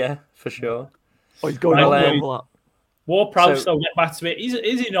 Yeah, for sure. Oh, he's going on the overlap. Ward-Prowse, though, get back to it.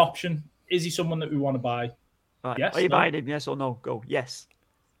 Is he an option? Is he someone that we want to buy? Right. Yes. Are you buying him? Yes or no? Go. Yes.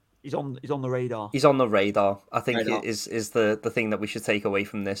 He's on the radar. He's on the radar. I think it is the thing that we should take away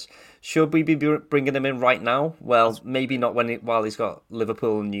from this. Should we be bringing him in right now? Well, maybe not while he's got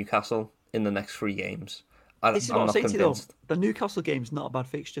Liverpool and Newcastle in the next 3 games. I'm not convinced. The Newcastle game's not a bad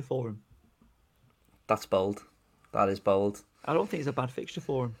fixture for him. That's bold. That is bold. I don't think it's a bad fixture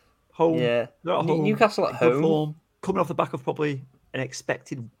for him. Home. Yeah. They're at home. Newcastle at home. Form, coming off the back of probably an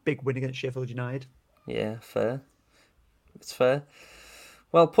expected big win against Sheffield United. Yeah, fair. It's fair.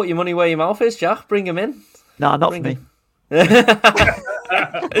 Well, put your money where your mouth is, Jack. Bring him in. Nah, not for me.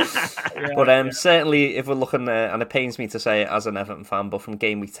 But certainly, if we're looking, and it pains me to say it as an Everton fan, but from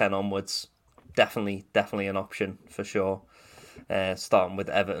game week 10 onwards, definitely an option for sure. Starting with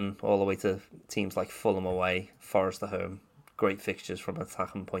Everton all the way to teams like Fulham away, Forest at home. Great fixtures from an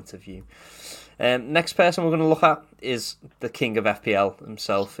attacking point of view. Next person we're going to look at is the king of FPL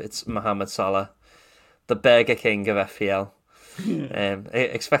himself. It's Mohamed Salah, the Burger King of FPL.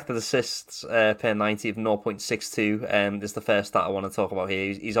 Expected assists per 90 of 0.62 is the first stat I want to talk about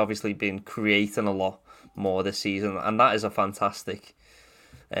here. He's obviously been creating a lot more this season, and that is a fantastic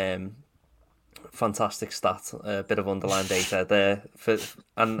stat. A bit of underlying data there,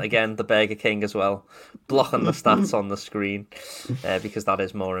 and again the Burger King as well, blocking the stats on the screen because that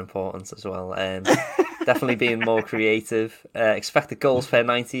is more important as well. Definitely being more creative. Expected goals per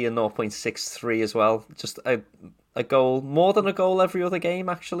 90 and 0.63 as well. Just a goal, more than a goal every other game,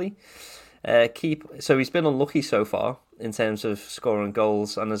 actually. So he's been unlucky so far in terms of scoring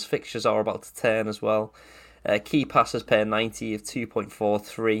goals, and his fixtures are about to turn as well. Key passes per 90 of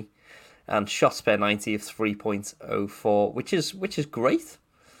 2.43 and shots per 90 of 3.04, which is great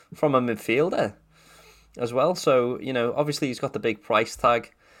from a midfielder as well. So, obviously he's got the big price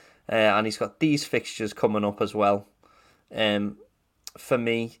tag, and he's got these fixtures coming up as well. For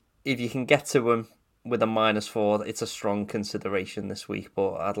me, if you can get to him with a -4, it's a strong consideration this week,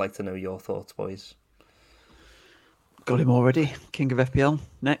 but I'd like to know your thoughts, boys. Got him already. King of FPL.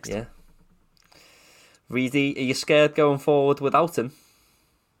 Next. Yeah. Reedy, are you scared going forward without him?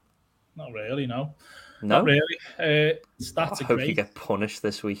 Not really, no. No? Not really. Stats are great. I hope you get punished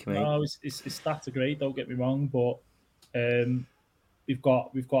this week, mate. No, his stats are great, don't get me wrong, but we've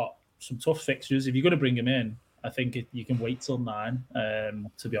got some tough fixtures. If you're going to bring him in, I think you can wait till 9,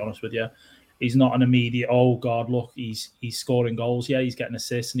 to be honest with you. He's not an immediate, oh, God, look, he's scoring goals. Yeah, he's getting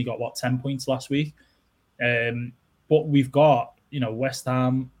assists, and he got, 10 points last week? But we've got, West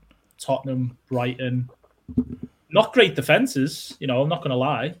Ham, Tottenham, Brighton. Not great defences, I'm not going to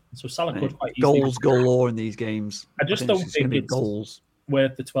lie. So Salah could quite easily... Goals galore in these games. I just don't think it's goals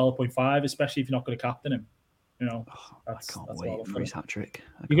worth the 12.5, especially if you're not going to captain him. I can't wait for his hat-trick.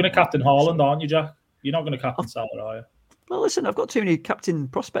 You're going to captain Haaland, aren't you, Jack? You're not going to captain Salah, are you? Well, listen, I've got too many captain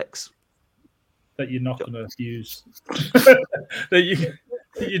prospects. That you're not going to use.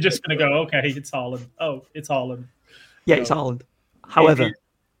 You're just going to go, okay, it's Haaland. Oh, it's Haaland. Yeah, it's Haaland. However,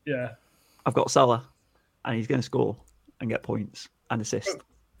 yeah, I've got Salah, and he's going to score and get points and assist.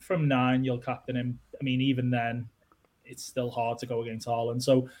 From 9, you'll captain him. I mean, even then, it's still hard to go against Haaland.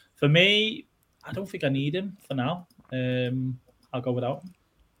 So for me, I don't think I need him for now. I'll go without him.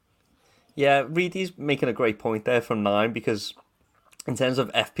 Yeah, Reedy's making a great point there from 9, because in terms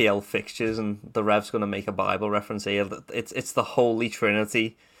of FPL fixtures, and the Rev's going to make a Bible reference here, it's the holy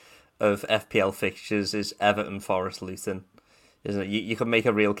trinity of FPL fixtures is Everton, Forest, Luton, isn't it? You could make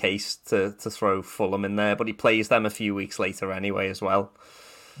a real case to throw Fulham in there, but he plays them a few weeks later anyway as well.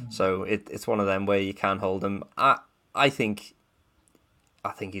 So it's one of them where you can hold him. I think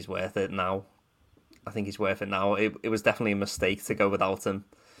he's worth it now. It was definitely a mistake to go without him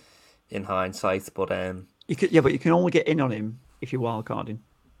in hindsight, but but you can only get in on him if you're wildcarding.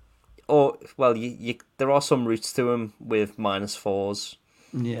 Or, well, there are some routes to him with -4s.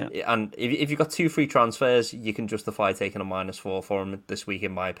 Yeah. And if you've got 2 free transfers, you can justify taking a -4 for him this week,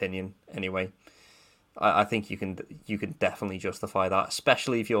 in my opinion, anyway. I think you can definitely justify that,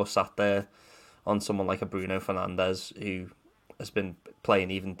 especially if you're sat there on someone like a Bruno Fernandes, who has been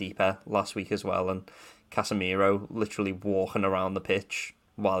playing even deeper last week as well, and Casemiro literally walking around the pitch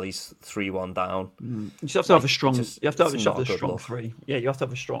while he's 3-1 down. You just have to have a strong. You have to have a strong 3. Yeah, you have to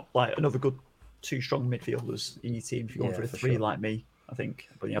have a strong, another good 2 strong midfielders in your team if you're going for a 3 like me, I think.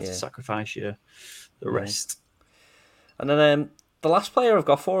 But you have to sacrifice the rest. And then the last player I've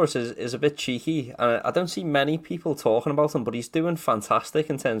got for us is a bit cheeky. I don't see many people talking about him, but he's doing fantastic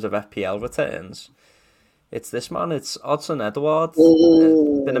in terms of FPL returns. It's this man. It's Odsonne Edouard.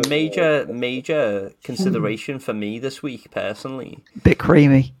 Been a major consideration for me this week personally. Bit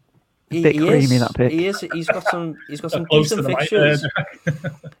creamy. Creamy that pick. He is. He's got some decent fixtures.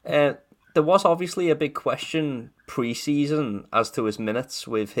 There was obviously a big question pre-season as to his minutes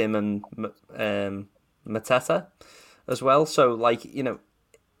with him and Mateta as well. So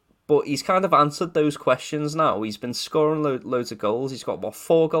but he's kind of answered those questions now. He's been scoring loads of goals. He's got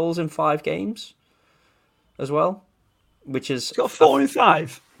 4 goals in 5 games. As well, which is... He's got 4 in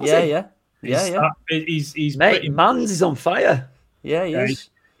 5. Yeah. He's mate, Mans is on fire. Yeah, he is.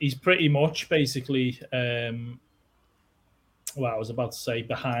 He's pretty much basically... I was about to say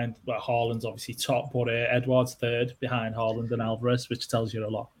behind... Haaland's obviously top, but Edouard's 3rd behind Haaland and Alvarez, which tells you a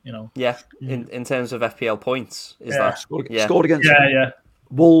lot, Yeah, in terms of FPL points, Scored against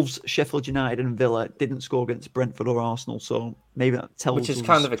Wolves, Sheffield United and Villa. Didn't score against Brentford or Arsenal, so maybe that tells us... Which is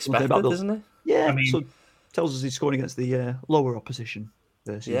kind of expected, isn't it? Yeah, so tells us he's scoring against the lower opposition.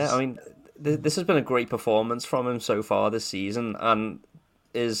 Yeah, I mean, this has been a great performance from him so far this season, and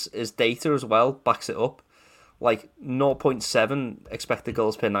his data as well backs it up. 0.7 expected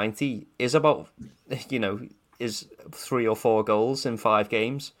goals per 90 is about, is 3 or 4 goals in 5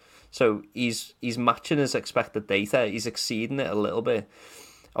 games. So he's matching his expected data. He's exceeding it a little bit.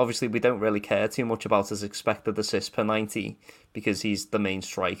 Obviously, we don't really care too much about his expected assists per 90 because he's the main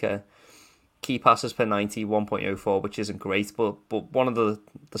striker. Key passes per 90, 1.04, which isn't great, but one of the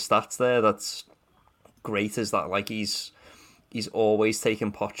stats there that's great is that he's always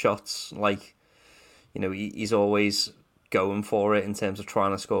taking pot shots. he's always going for it in terms of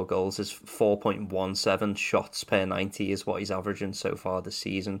trying to score goals. His 4.17 shots per 90 is what he's averaging so far this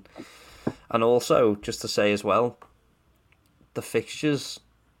season. And also, just to say as well, the fixtures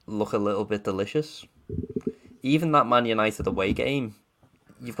look a little bit delicious. Even that Man United away game,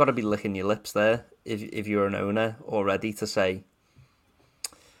 you've got to be licking your lips there if you're an owner already to say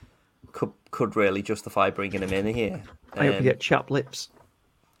could really justify bringing him in here. I hope you get chapped lips.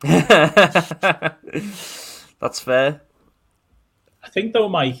 That's fair. I think though,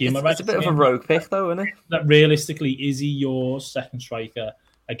 Mikey, it's a bit of a rogue pick though, isn't it? That realistically, is he your second striker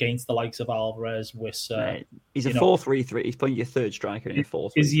against the likes of Alvarez, Wissa? He's a 4-3-3. He's playing your third striker in a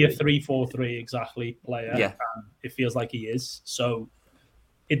 4-3-3. Is he a 3-4-3 exactly player? Yeah. It feels like he is. So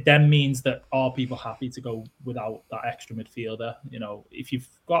it then means that are people happy to go without that extra midfielder? If you've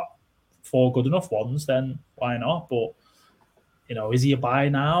got 4 good enough ones, then why not? But is he a buy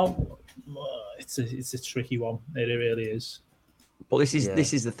now? It's a tricky one. It really is. But this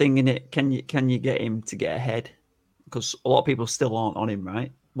is the thing, innit? Can you get him to get ahead? Because a lot of people still aren't on him,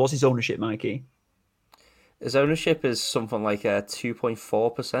 right? What's his ownership, Mikey? His ownership is something like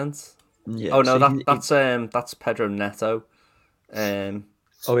 2.4%. Yeah. Oh no, that's Pedro Neto. Here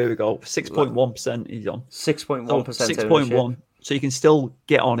we go. 6.1% he's on. 6.1% ownership. 6.1. So you can still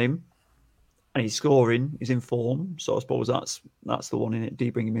get on him, and he's scoring. He's in form. So I suppose that's the one in it. Do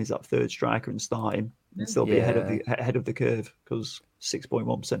you bring him in as that third striker and start him and still be ahead of the curve? Because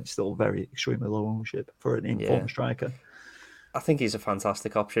 6.1% is still very extremely low ownership for an informed striker. I think he's a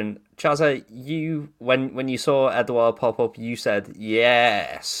fantastic option. Chazza, when you saw Edouard pop up, you said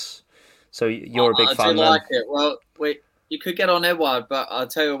yes. So you're a big fan. I do like it. Well, you could get on Edouard, but I'll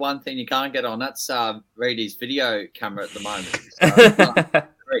tell you one thing you can't get on. That's Reedy's video camera at the moment. So,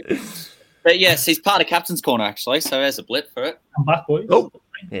 but yes, he's part of Captain's Corner, actually, so there's a blip for it. I'm back, boys. Oh,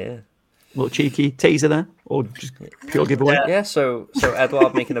 yeah. Little cheeky teaser there, or just pure giveaway. Yeah, so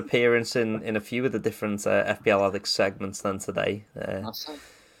Edouard making an appearance in a few of the different FPL Addicts segments then today.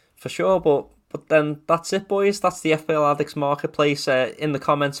 For sure, but then that's it, boys. That's the FPL Addicts Marketplace. In the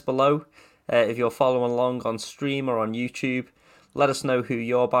comments below, if you're following along on stream or on YouTube, let us know who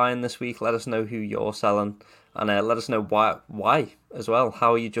you're buying this week. Let us know who you're selling. And let us know why as well.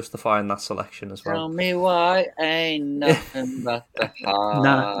 How are you justifying that selection as well? Tell me why ain't nothing but the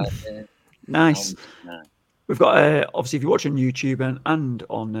heart. Nice. We've got, obviously, if you're watching YouTube and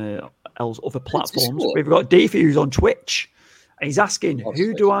on L's other platforms, we've got Deefy who's on Twitch. And he's asking,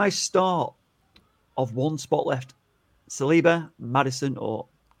 who do I start of one spot left? Saliba, Madison, or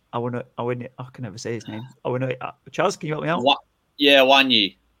I can never say his name. Chaz, can you help me out?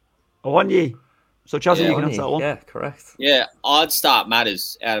 Wanyi. Wanyi. So, Chaz, you can answer that one. Yeah, correct. Yeah, I'd start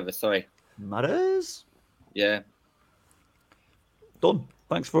Matters out of the 3. Matters? Yeah. Done.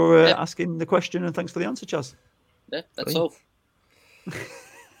 Thanks for asking the question and thanks for the answer, Chaz. Yeah, that's all.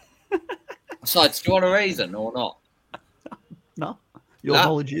 Besides, do you want a reason or not? No. Your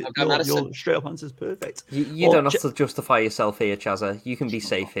straight up answer is perfect. You don't have to justify yourself here, Chazza. You can be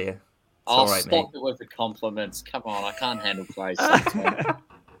safe here. I'll stop it with the compliments. Come on, I can't handle praise.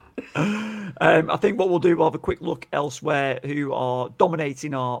 I think what we'll do, we'll have a quick look elsewhere who are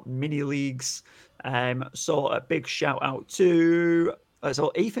dominating our mini leagues. So a big shout out to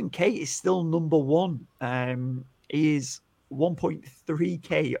Ethan Kate is still number 1. He is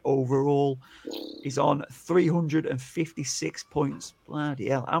 1.3k overall. He's on 356 points. Bloody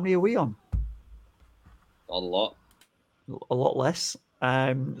hell. How many are we on? A lot less.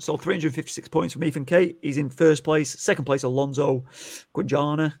 So 356 points from Ethan Kate. He's in first place. Second place, Alonso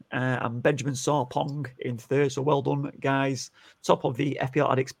Guajana and Benjamin Sarpong in third. So well done, guys. Top of the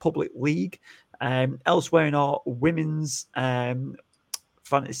FPL Addicts Public League. Elsewhere in our women's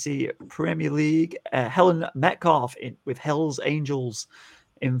Fantasy Premier League, Helen Metcalf with Hell's Angels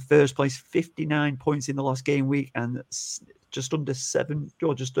in first place, 59 points in the last game week and just under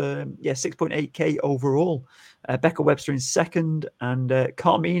 6.8k overall. Becca Webster in second, and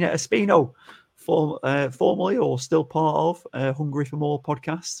Carmina Espino, formerly or still part of Hungry for More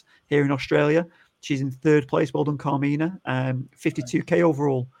podcast here in Australia. She's in third place. Well done, Carmina. 52k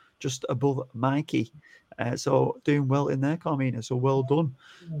overall, just above Mikey. So doing well in there, Carmina. So well done.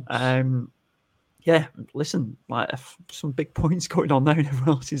 Yeah, listen, some big points going on there in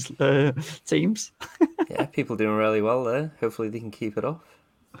everyone else's teams. Yeah, people doing really well there. Hopefully they can keep it up.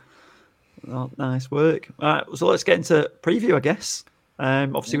 Oh, nice work. All right, so let's get into preview, I guess.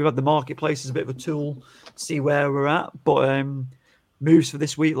 Obviously, we've had the marketplace as a bit of a tool to see where we're at. But moves for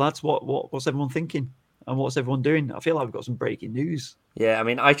this week, lads. What's everyone thinking? And what's everyone doing? I feel like we've got some breaking news. Yeah, I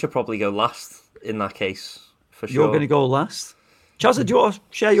mean, I should probably go last in that case, for sure. You're going to go last? Chazza, do you want to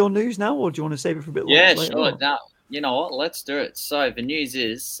share your news now, or do you want to save it for a bit later? Yeah, sure. Now, you know what? Let's do it. So the news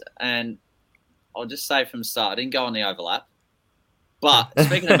is, and I'll just say from the start, I didn't go on the overlap. But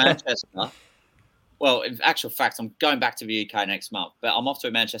speaking of Manchester, well, in actual fact, I'm going back to the UK next month, but I'm off to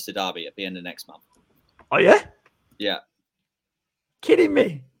a Manchester derby at the end of next month. Oh, yeah? Yeah. Kidding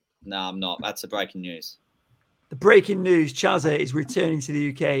me? No, I'm not. That's the breaking news. The breaking news, Chazza is returning to the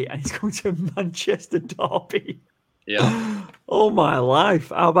UK and he's going to Manchester derby. Yeah. Oh, my life.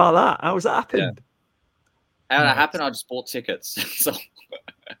 How about that? How's that happened? Yeah. How did that happen? I just bought tickets. So...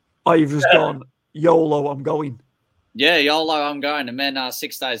 Oh, you've just gone, YOLO, I'm going. Yeah, YOLO, I'm going. And then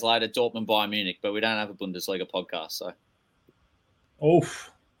 6 days later, Dortmund, Bayern Munich. But we don't have a Bundesliga podcast, so.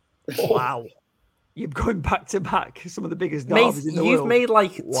 Oof. Wow. You're going back to back some of the biggest derbies in the world. You've made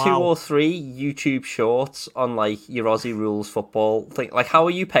like 2 or 3 YouTube shorts on like your Aussie rules football thing. Like, how are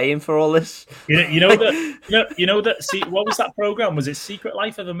you paying for all this? You know that. See, what was that program? Was it Secret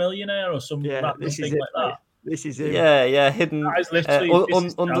Life of a Millionaire or something? Yeah, this is it, like that. This is it. Yeah, hidden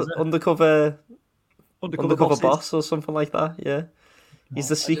undercover boss or something like that. Yeah. He's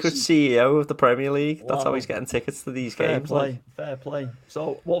the secret CEO of the Premier League. That's how he's getting tickets to these games. Fair play.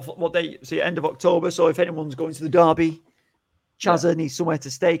 So what day? So end of October. So if anyone's going to the derby, Chazza needs somewhere to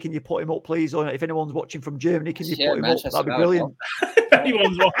stay. Can you put him up, please? Or if anyone's watching from Germany, can you put him up? That'd be brilliant. If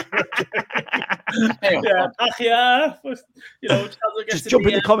anyone's watching, just jump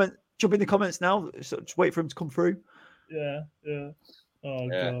in the comment. Jump in the comments now. So just wait for him to come through. Yeah. Oh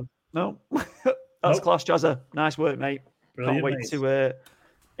god. No, that's class, Chazza. Nice work, mate. Brilliant, Can't wait to. Are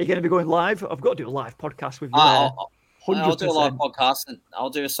you going to be going live? I've got to do a live podcast with you. I'll do a live podcast and I'll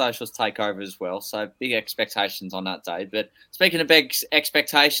do a socials takeover as well. So big expectations on that day. But speaking of big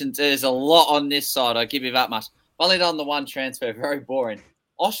expectations, there's a lot on this side. I'll give you that much. Only done the one transfer, very boring.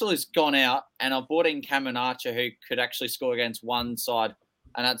 Oshley's gone out and I brought in Cameron Archer, who could actually score against one side,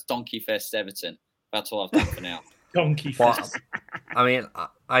 and that's Donkey Fest Everton. That's all I've done for now. Donkey Fest. I mean,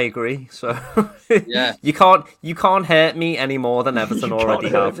 I agree. So yeah, you can't hurt me any more than Everton already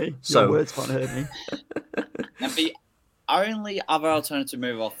have. So your words can't hurt me. And the only other alternative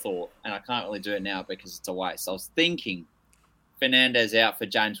move I thought, and I can't really do it now because it's a waste. I was thinking Fernandez out for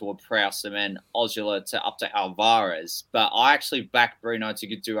James Ward-Prowse and then Ozula to up to Alvarez, but I actually backed Bruno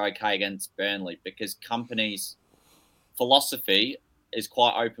to do okay against Burnley because Company's philosophy is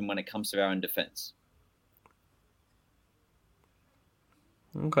quite open when it comes to our own defence.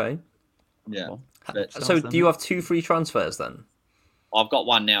 Okay. Yeah. So do you have 2 free transfers then? I've got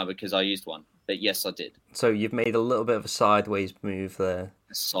one now because I used one. But yes, I did. So you've made a little bit of a sideways move there.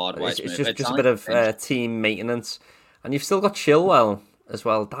 A sideways move. It's just a bit of team maintenance. And you've still got Chilwell as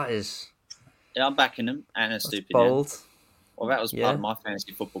well. That is... Yeah, I'm backing him. And a stupid bold. Well, that was part of my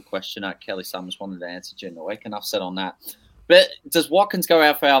fantasy football question that Kelly Summers wanted to answer during the week. Enough said on that. But does Watkins go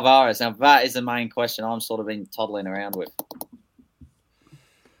out for Alvarez? Now, that is the main question I'm sort of been toddling around with.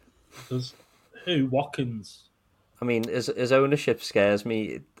 Does who? Watkins? I mean, his ownership scares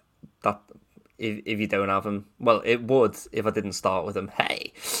me. That if you don't have him, well, it would if I didn't start with him.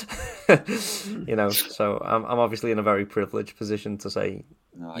 Hey, So I'm obviously in a very privileged position to say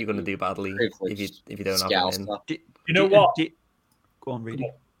you're going to do badly if you don't have him in. You know what? Go on, Reedy.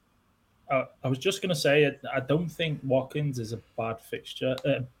 I was just going to say, I don't think Watkins is a bad fixture.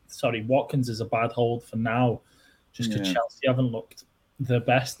 Watkins is a bad hold for now, just because Chelsea haven't looked the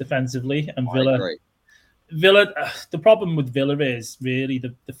best defensively, and Villa. The problem with Villa is really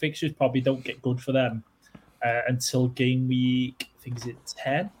the fixtures probably don't get good for them until game week. I think is it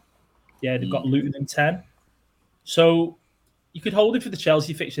 10. Yeah, they've got Luton in 10. So you could hold it for the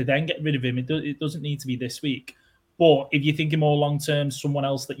Chelsea fixture, then get rid of him. It doesn't need to be this week. But if you're thinking more long term, someone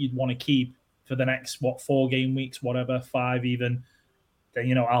else that you'd want to keep for the next 4 game weeks, whatever, 5 even,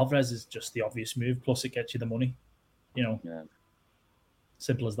 then Alvarez is just the obvious move. Plus, it gets you the money.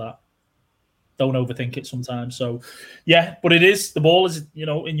 Simple as that. Don't overthink it sometimes. So, yeah, but it is. The ball is,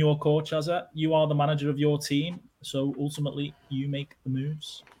 in your court, Chazza. You are the manager of your team. So, ultimately, you make the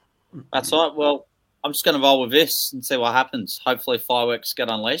moves. That's right. Well, I'm just going to roll with this and see what happens. Hopefully, fireworks get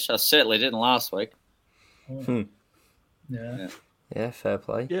unleashed. I certainly didn't last week. Yeah, fair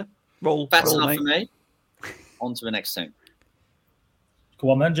play. Yeah. That's enough for me. On to the next team.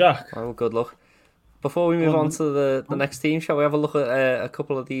 Go on then, Jack. Well, good luck. Before we move on to the next team, shall we have a look at a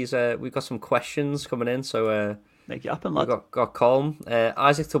couple of these? We've got some questions coming in, so make it happen, lad. We've got Colm.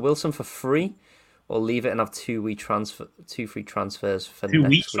 Isaac to Wilson for free, or leave it and have 2 free transfers for 2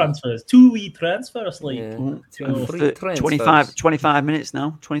 week next transfers. 2 week transfers, like 25 minutes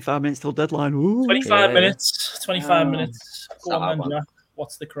now. 25 minutes till deadline. Ooh. 25 minutes. 25 minutes. Go on then, Jack.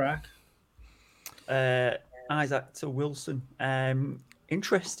 What's the crack? I Isaac to Wilson.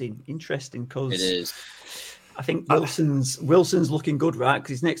 Interesting because It is. I think Wilson's looking good, right?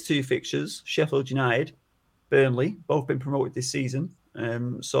 Because his next 2 fixtures, Sheffield United, Burnley, both been promoted this season.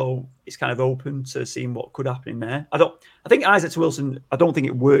 So it's kind of open to seeing what could happen in there. I think Isaac to Wilson, I don't think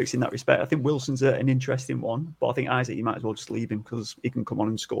it works in that respect. I think Wilson's an interesting one, but I think Isaac, you might as well just leave him because he can come on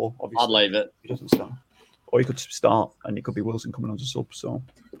and score, obviously. I'd leave it. He doesn't start. Or he could start and it could be Wilson coming on to sub. So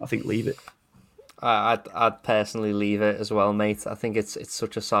I think leave it. I'd personally leave it as well, mate. I think it's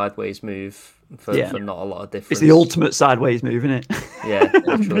such a sideways move for not a lot of difference. It's the ultimate sideways move, isn't it? Yeah,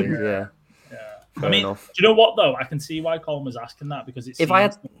 literally, yeah. I mean, enough. Do you know what though? I can see why Colin was asking that because it's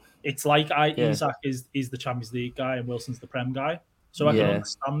like Isaac is the Champions League guy and Wilson's the Prem guy, so I can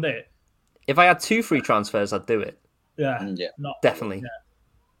understand it. If I had 2 free transfers, I'd do it. Yeah, definitely.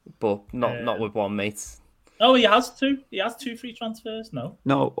 Yeah. But not with one, mate. Oh, he has 2. He has 2 free transfers.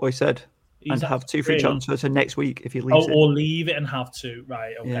 No, I said and have 2 free transfers for next week if he leaves it. Or leave it and have 2.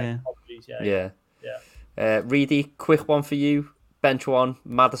 Right? Okay. Yeah. Reedy, quick one for you. Bench 1,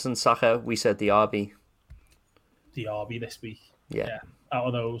 Maddison, Saka. We said the RB. The RB this week. Yeah. Out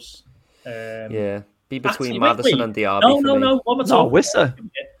of those. Be between Maddison and the RB. No, Wisser.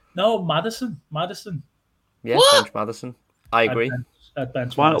 No, Maddison. Yeah, bench Maddison. I agree. At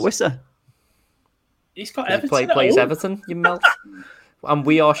bench Why not Wisser? He's got Everton. Plays Everton, you melt. And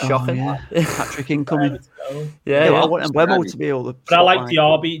we are shocking. Patrick incoming. I want Mbemo to be able to. But I like the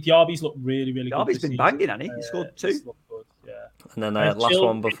RB. The RB's look really, really good. The RB's been banging, hasn't he? He scored 2. Good, yeah. And then last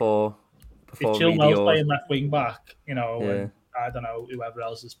one before if Chilwell's playing left wing back, and I don't know whoever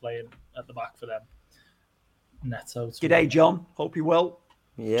else is playing at the back for them. Neto. G'day, John. Hope you're well.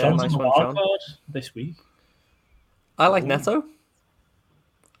 Yeah, John's nice on the one, wild John. card this week. I like Neto.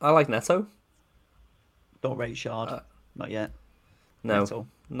 Don't rate Shard. Not yet. No, Neto.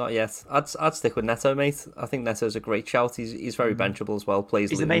 Not yet. I'd stick with Neto, mate. I think Neto's a great shout. He's very benchable as well. Plays.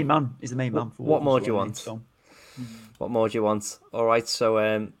 He's the main man. He's the main man. For what more do you want? What more do you want? All right.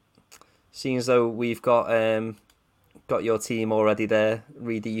 So, seeing as though we've got your team already there,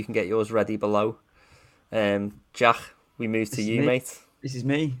 Reedy, you can get yours ready below. Jack, we move to you, mate. This is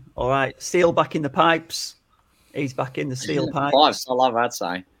me. All right. Steel back in the pipes. He's back in the steel pipes. 5. I love that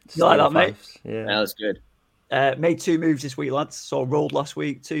saying. You like that, mate? Yeah, that's good. Made 2 moves this week, lads. So rolled last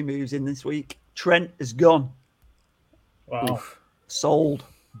week, 2 moves in this week. Trent is gone. Wow. Oof. Sold.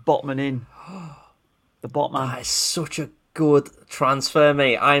 Botman in. The Botman. That is such a good transfer,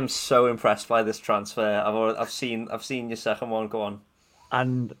 mate. I am so impressed by this transfer. I've seen your second one. Go on.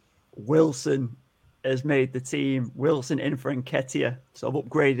 And Wilson has made the team. Wilson in for Nketiah. So I've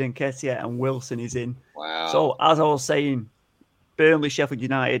upgraded Nketiah and Wilson is in. Wow. So as I was saying, Burnley, Sheffield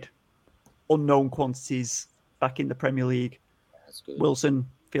United, unknown quantities back in the Premier League. That's good. Wilson,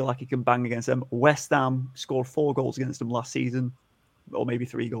 feel like he can bang against them. West Ham scored 4 goals against them last season. Or maybe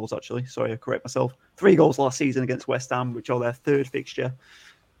 3 goals, actually. Sorry, I correct myself. 3 goals last season against West Ham, which are their 3rd fixture.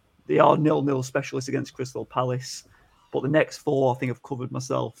 They are 0-0 specialists against Crystal Palace. But the next 4, I think I've covered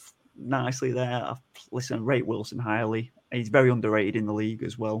myself nicely there. I rate Wilson highly. He's very underrated in the league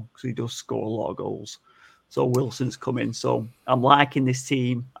as well because he does score a lot of goals. So Wilson's coming. So I'm liking this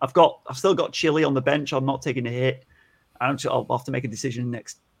team. I've still got Chile on the bench. I'm not taking a hit. I'll have to make a decision in the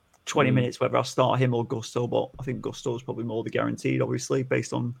next 20 minutes whether I start him or Gusto. But I think Gusto is probably more the guaranteed, obviously,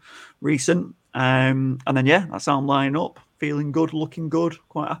 based on recent. And then, that's how I'm lining up. Feeling good, looking good.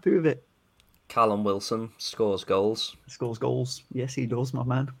 Quite happy with it. Callum Wilson scores goals. Scores goals. Yes, he does, my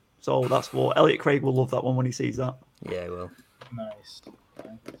man. So that's what Elliot Craig will love that one when he sees that. Yeah, he will. Nice.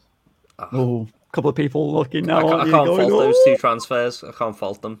 Oh, a couple of people looking now. I can't fault those 2 transfers. I can't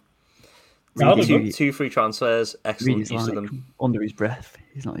fault them. No, 2 free transfers. Excellent use of them. Under his breath.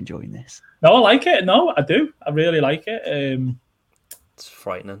 He's not enjoying this. No, I like it. No, I do. I really like it. It's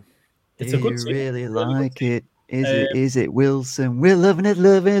frightening. It's a good team. Really like it. Is it Wilson? We're loving it.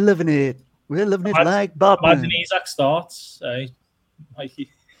 Loving it. We're loving it like Bob. Imagine Isaac starts.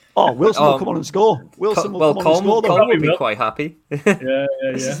 Wilson will come on and score. Wilson will come on and score. Cole will be quite happy.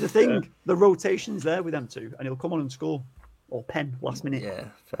 This is the thing. Yeah. The rotation's there with them 2, and he'll come on and score. Or pen last minute. Yeah,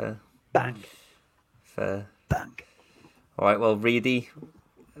 fair. Bang. Fair. Bang. All right, well, Reedy,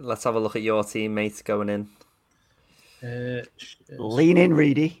 let's have a look at your team, mate, going in. Lean in,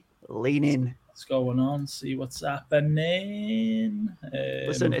 Reedy. Lean in. What's going on? See what's happening.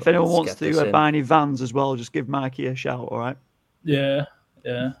 Listen, if anyone wants to buy any vans as well, just give Mikey a shout, all right? Yeah.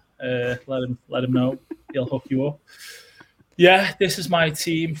 Let him know. He'll hook you up. Yeah, this is my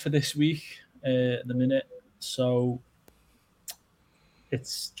team for this week at the minute. So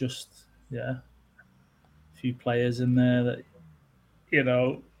it's just a few players in there that You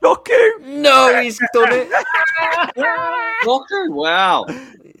know. Doku! No, he's done it. Doku, wow.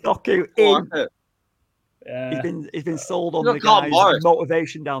 Doku in. Yeah. He's been sold on the guy's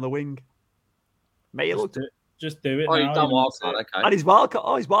motivation down the wing. Mate, just do it. Oh, now, you've done wildcard, okay. And he's wildcard.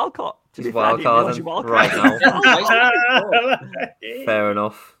 Oh, he's wildcard. He's wildcarding right now.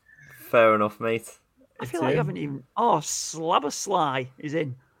 Fair enough, mate. I feel like you haven't even. Oh, Slobbersly is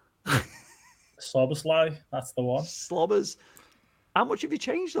in. Slobbersly, that's the one. Slobbers. How much have you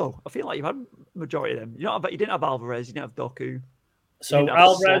changed though? I feel like you've had majority of them. You didn't have Alvarez. You didn't have Doku. So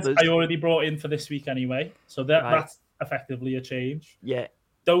Alvarez, I already brought in for this week anyway. So that's effectively a change. Yeah.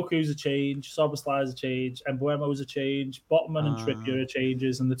 Doku's a change. Slobbersly's a change. And Mbuemo's a change. Botman and Trippier are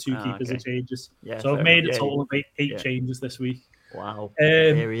changes, and the two keepers are changes. Yeah, so I've made a total of eight changes this week. Wow.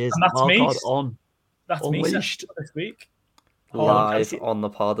 There he is. And that's me. On. That's Unleashed. me this week. Live on the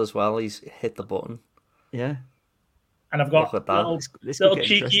pod as well. He's hit the button. Yeah. And I've got little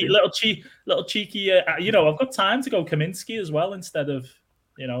cheeky. I've got time to go Kaminsky as well instead of,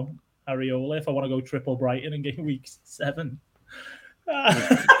 Areola if I want to go triple Brighton in game week 7.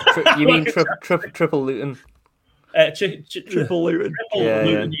 You mean triple Luton? Triple Luton.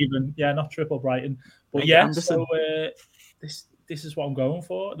 Luton even. Yeah, not triple Brighton. But so this is what I'm going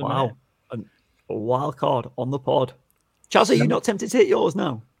for. Wow. A wild card on the pod. Chaz, are you not tempted to hit yours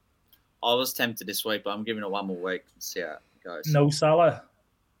now? I was tempted this week, but I'm giving it one more week to see how it goes. No Salah.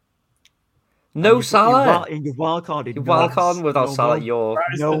 No Salah. You've wildcarded. You're wildcarding without Salah.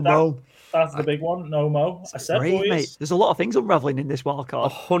 Mo. That's the big one. No Mo. I said, boys. Mate. There's a lot of things unraveling in this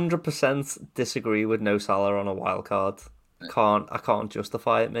wildcard. 100% disagree with no Salah on a wildcard. I can't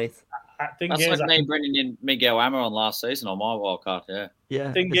justify it, mate. That's like me bringing in Miguel Hammer on last season on my wildcard.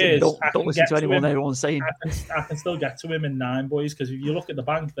 Yeah. Thing is, don't listen to anyone everyone's saying. I can still get to him in 9, boys, because if you look at the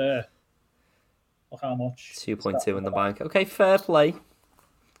bank there, look how much. 2.2 in the bank. Okay, fair play.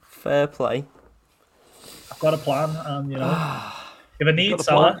 I've got a plan, and if I need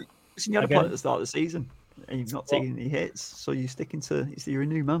Salah, you had a plan at the start of the season, and you've not taken any hits, so you're sticking to. You're a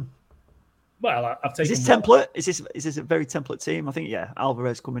new man. Well, I've taken. Is this template? Is this a very template team? I think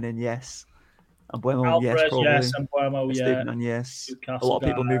Alvarez coming in, yes. And Mbuemo, yes, probably. Yes, and Mbuemo, Stephen, yes. A lot of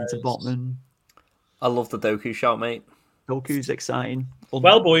people moving to Botman. I love the Doku shout, mate. Doku's exciting.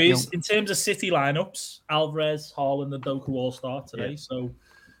 Well, boys, in terms of City lineups, Alvarez, Haaland, and Doku all start today. So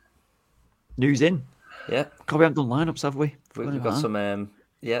news in. Yeah. God, we haven't done lineups, have we? We've got some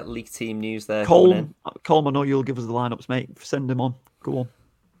league team news there. Coleman, I know you'll give us the lineups, mate. Send them on. Go on.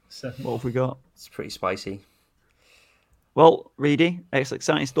 What have we got? It's pretty spicy. Well, Reedy, it's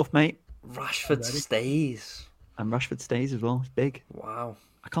exciting stuff, mate. Rashford stays. And Rashford stays as well. It's big. Wow.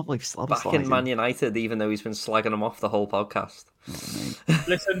 I can't believe Slabber's back in Man United, even though he's been slagging him off the whole podcast.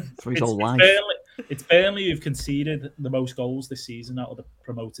 Listen, it's Burnley who've conceded the most goals this season out of the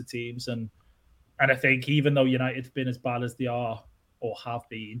promoted teams. And I think even though United have been as bad as they are or have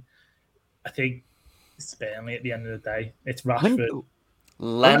been, I think it's Burnley at the end of the day. It's Rashford.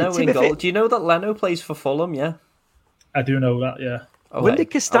 Leno in goal. Do you know that Leno plays for Fulham? Yeah, I do know that. Yeah. Okay. When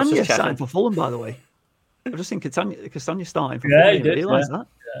did Castagna sign for Fulham? By the way, I just think Castagna starting for Fulham. Yeah, he did. Realise that.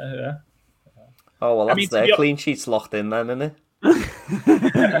 Yeah. Oh well, that's their clean sheets locked in then, isn't it?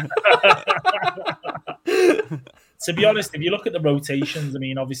 To be honest, if you look at the rotations, I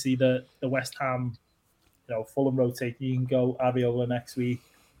mean, obviously the West Ham, Fulham rotate. You can go Areola next week.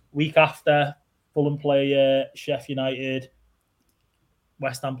 Week after, Fulham play Sheffield United.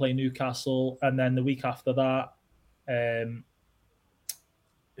 West Ham play Newcastle, and then the week after that,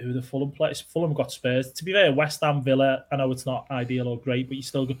 who the Fulham plays? Fulham got Spurs. To be fair, West Ham, Villa. I know it's not ideal or great, but you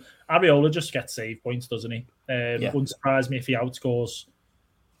still go. Areola just gets save points, doesn't he? Wouldn't surprise me if he outscores,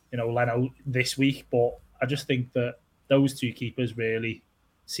 Leno this week. But I just think that those two keepers really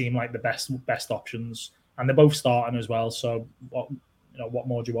seem like the best options, and they're both starting as well. So what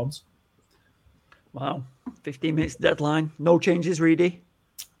more do you want? Wow, 15 minutes deadline. No changes, Reedy.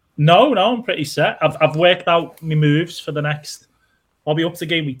 No, I'm pretty set. I've worked out my moves for the next. I'll be up to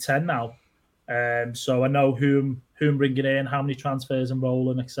game week 10 now, so I know who I'm bringing in, how many transfers I'm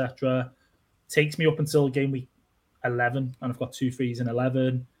rolling, etc. Takes me up until game week 11, and I've got 2 frees in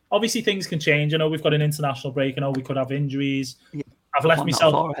 11. Obviously, things can change. I know we've got an international break. I know we could have injuries. Yeah, I've left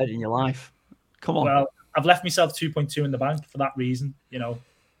myself far ahead in your life. Come on. Well, I've left myself 2.2 in the bank for that reason.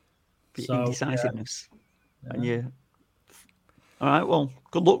 So, indecisiveness. Yeah. And you. All right. Well,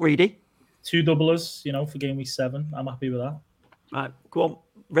 good luck, Reedy. 2 doublers, for game week 7. I'm happy with that. Right, go on.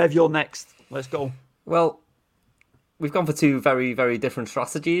 Rev, you're next. Let's go. Well, we've gone for 2 very, very different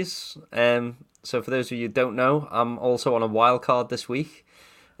strategies. So for those of you who don't know, I'm also on a wild card this week.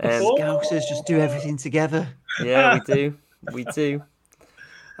 Scousers just do everything together. Yeah, we do.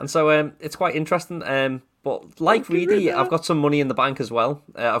 And so it's quite interesting. But like Reedy, I've got some money in the bank as well.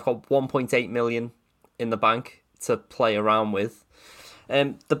 I've got 1.8 million in the bank to play around with.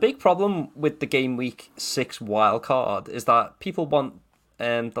 The big problem with the Game Week 6 wildcard is that people want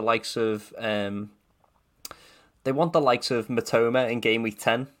the likes of Matoma in Game Week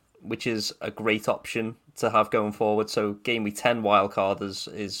 10, which is a great option to have going forward. So Game Week 10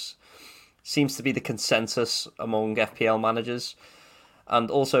 wildcard seems to be the consensus among FPL managers. And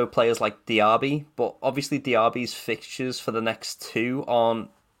also players like Diaby, but obviously Diaby's fixtures for the next 2 aren't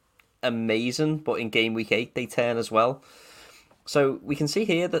amazing, but in Game Week 8 they turn as well. So we can see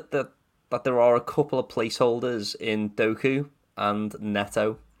here that there are a couple of placeholders in Doku and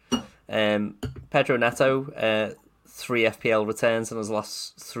Neto. Pedro Neto, 3 FPL returns in his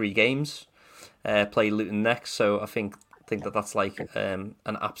last 3 games. Play Luton next, so I think that's like an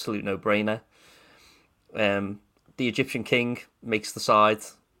absolute no-brainer. The Egyptian King makes the side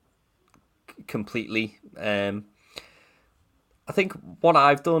completely. I think what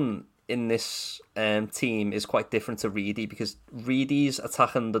I've done in this team is quite different to Reedy, because Reedy's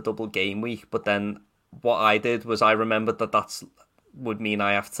attacking the double game week, but then what I did was I remembered that would mean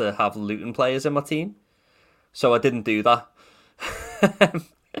I have to have Luton players in my team, so I didn't do that.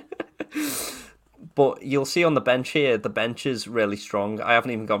 But you'll see on the bench here, the bench is really strong. I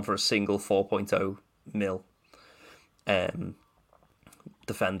haven't even gone for a single 4.0 mil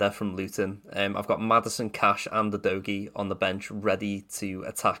defender from Luton. I've got Maddison, Cash and the Dogie on the bench ready to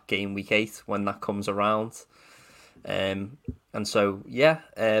attack Game Week 8 when that comes around. And so,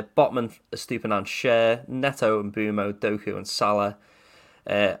 Botman, Estupiñán, Share, Neto and Bumo, Doku and Salah,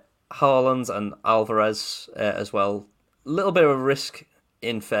 Haaland and Alvarez as well. A little bit of a risk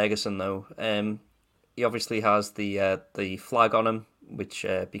in Ferguson though. He obviously has the flag on him, which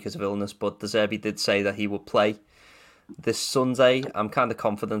because of illness, but De Zerbi did say that he would play this Sunday. I'm kind of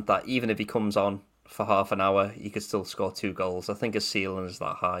confident that even if he comes on for half an hour, he could still score 2 goals. I think his ceiling is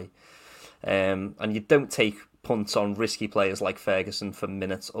that high. And you don't take punts on risky players like Ferguson for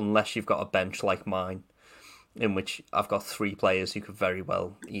minutes unless you've got a bench like mine, in which I've got 3 players who could very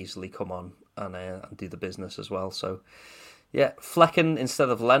well easily come on and do the business as well. So, yeah, Flecken instead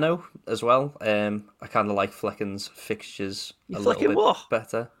of Leno as well. I kind of like Flecken's fixtures a little bit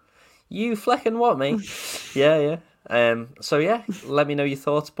better. You Flecken what, mate? Yeah. So yeah, let me know your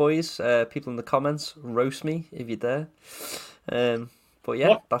thoughts, boys. People in the comments, roast me if you dare. But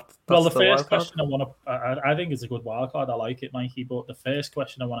yeah, that's the first question I think it's a good wildcard. I like it, Mikey. But the first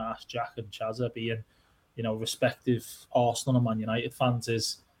question I want to ask Jack and Chazza, being respective Arsenal and Man United fans,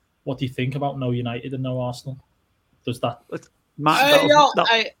 is what do you think about no United and no Arsenal? Does that? What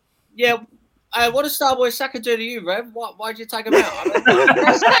does Starboy Saka do to you, Rev? Why'd you take him out?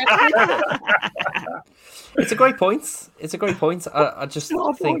 It's a great point. I just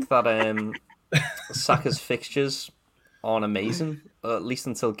think that Saka's fixtures aren't amazing, at least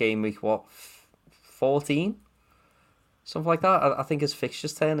until game week 14, something like that. I think his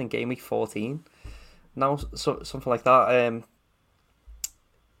fixtures turn in game week 14. Now, something like that.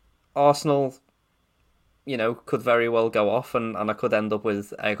 Arsenal, could very well go off, and I could end up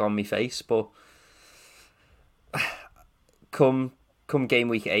with egg on my face. But come game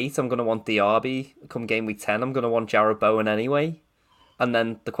week 8, I'm going to want Diaby. Come game week 10, I'm going to want Jarrod Bowen anyway. And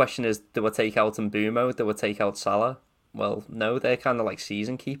then the question is, do I take out Mbumo? Do I take out Salah? Well, no, they're kind of like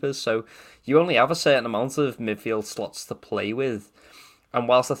season keepers. So you only have a certain amount of midfield slots to play with. And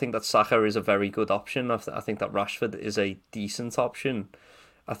whilst I think that Saka is a very good option, I think that Rashford is a decent option.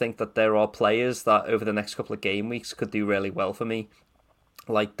 I think that there are players that over the next couple of game weeks could do really well for me,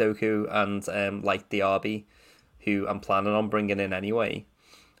 like Doku and like Diaby, who I'm planning on bringing in anyway.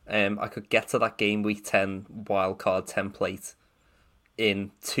 I could get to that game week 10 wildcard template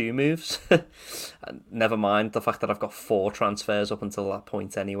in 2 moves. Never mind the fact that I've got 4 transfers up until that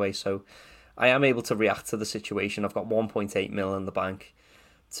point anyway, so I am able to react to the situation. I've got 1.8 mil in the bank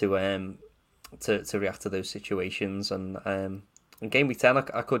to react to those situations, and in game week 10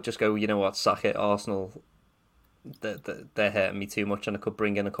 I could just go, you know what, sack it, Arsenal, they're hurting me too much, and I could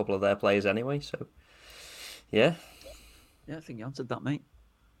bring in a couple of their players anyway. So yeah, I think you answered that, mate.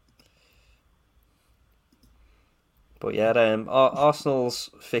 But yeah, Arsenal's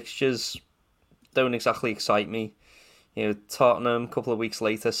fixtures don't exactly excite me. Tottenham, a couple of weeks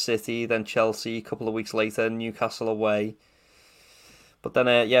later, City, then Chelsea, a couple of weeks later, Newcastle away. But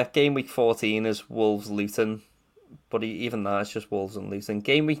then, game week 14 is Wolves-Luton. But even that, it's just Wolves and Luton.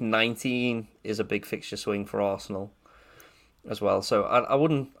 Game week 19 is a big fixture swing for Arsenal as well. So I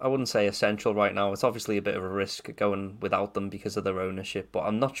wouldn't say essential right now. It's obviously a bit of a risk going without them because of their ownership. But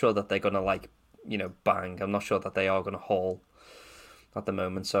I'm not sure that they're going to bang. I'm not sure that they are going to haul at the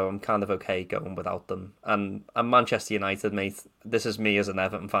moment, so I'm kind of okay going without them. And Manchester United, mate. This is me as an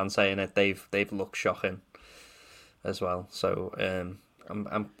Everton fan saying it. They've looked shocking as well. So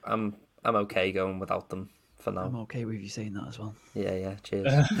I'm okay going without them for now. I'm okay with you saying that as well. Yeah. Cheers.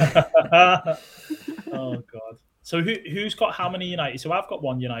 Oh God. So who's got how many United? So I've got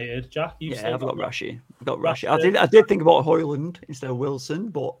one United. Jack, I've got Rashi. I did think about Højlund instead of Wilson,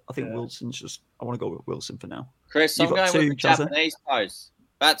 but I think Wilson's just. I want to go with Wilson for now. Chris, I'm going with the Japanese post.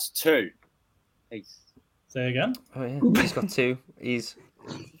 That's 2. Peace. Say again. Oh yeah, he's got 2. He's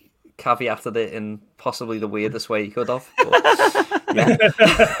caveated it in possibly the weirdest way he could have. But,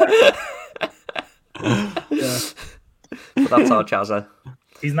 yeah. But that's our Chazza.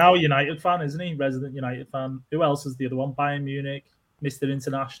 He's now a United fan, isn't he? Resident United fan. Who else is the other one? Bayern Munich, Mr.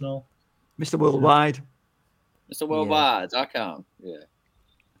 International, Mr. Worldwide. Mr. Worldwide, I can't.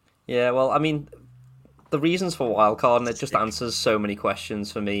 Yeah, well, I mean, the reasons for wildcarding, it just answers so many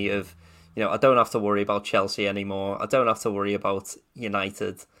questions for me of, I don't have to worry about Chelsea anymore. I don't have to worry about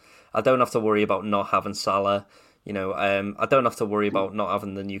United. I don't have to worry about not having Salah. I don't have to worry about not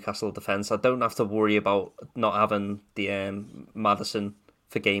having the Newcastle defence. I don't have to worry about not having the Maddison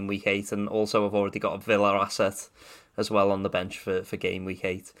for game week 8, and also I've already got a Villa asset as well on the bench for game week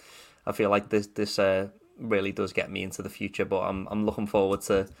 8. I feel like this really does get me into the future, but I'm looking forward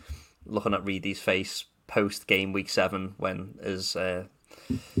to looking at Reedy's face post game week 7 when his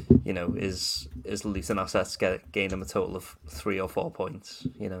Luton assets gain him a total of 3 or 4 points.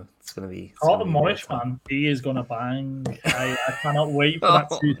 It's going to be. Carlton Morris, man, he is going to bang. I cannot wait for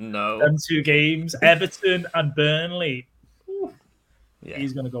them 2 games, Everton and Burnley. Yeah.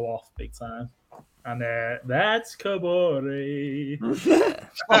 He's going to go off big time. And that's Kabori.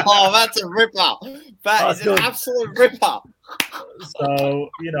 Oh, that's a ripper. That is an absolute ripper. So,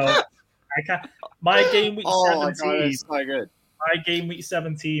 I can't. My game week 17. My God, that's so good. My game week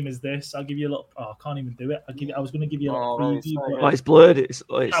 17 is this. I'll give you a little. Oh, I can't even do it. I was going to give you a little preview. It's blurred. It's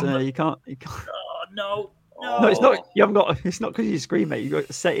you can't. Oh, no. No, it's not. You haven't got. It's not because you screen, mate. You got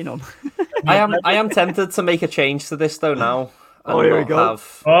the setting on. I am tempted to make a change to this though now. Here we go.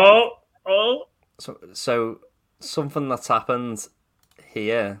 So something that's happened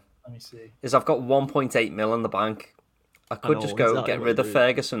here. Let me see. Is I've got 1.8 mil in the bank. I could just go exactly get rid of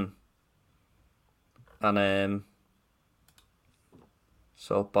Ferguson, and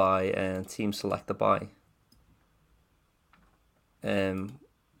sort by team selector by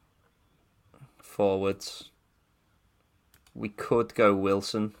forwards. We could go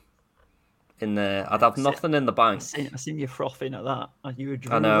Wilson in there. I'd have nothing in the bank. I seen you frothing at that. I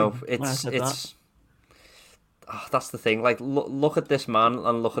know it's. Oh, that's the thing. Like, look at this man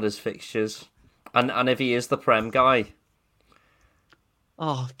and look at his fixtures, and if he is the Prem guy.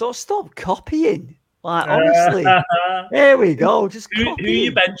 Oh, don't stop copying. Like, honestly, here we go. Just who are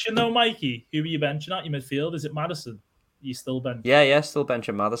you benching though, Mikey? Who are you benching at your midfield? Is it Maddison? You still bench? Yeah, still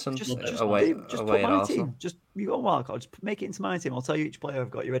benching Maddison. Just away put my team. Just you got a wildcard. Just make it into my team. I'll tell you each player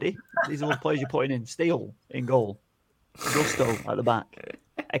I've got. You ready? These are all the players you're putting in. Steele in goal. Gusto at the back.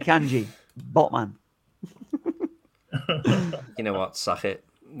 Akanji, Botman. You know what? Sack it.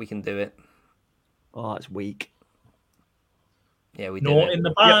 We can do it. Oh, that's weak. Yeah, we do. Not in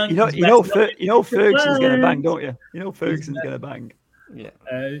the bank. You know Ferguson's going to bang, don't you? You know Ferguson's going to bang. Yeah.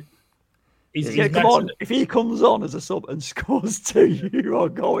 Come on! If he comes on as a sub and scores 2, you are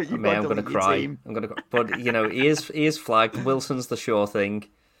going. I'm going to cry. I'm going to. But he is flagged. Wilson's the sure thing.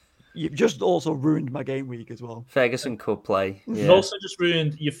 You've just also ruined my game week as well. Ferguson could play. Yeah. You've also just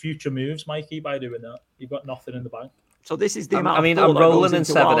ruined your future moves, Mikey, by doing that. You've got nothing in the bank. So this is the amount. I'm rolling in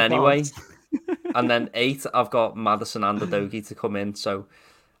 7 anyway, and then 8. I've got Maddison and Udogie to come in, so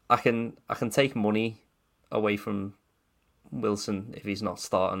I can take money away from Wilson if he's not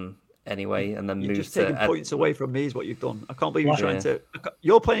starting anyway, and then you're move just taking to points away from me is what you've done. I can't believe you're trying to.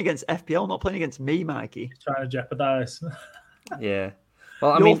 You're playing against FPL, not playing against me, Mikey. You're trying to jeopardise. Yeah.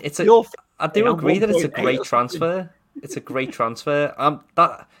 Well, I mean, I do agree that it's a great transfer. It's a great transfer.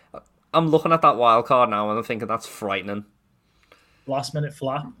 I'm looking at that wild card now and I'm thinking that's frightening. Last minute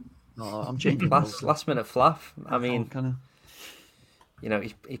flap. Oh, I'm changing. last minute flap. I mean,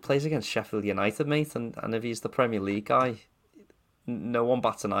 he plays against Sheffield United, mate, and if he's the Premier League guy, no one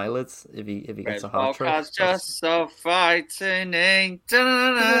bats an eyelid if he gets a hat trick. Just so frightening.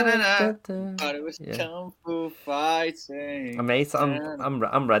 But it was kung fu fighting. Mate,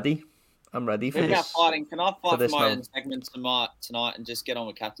 I'm ready. I'm ready for this. Fighting. Can I fight for my own segment tonight and just get on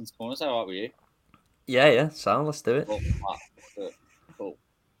with Captain's Corner? Is that all right with you? Yeah. So let's do it. Cool.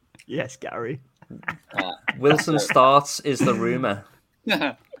 Yes, Gary. Right. Wilson starts is the rumour.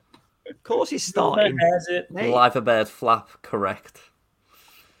 Of course he's starting. Liverbird flap, correct.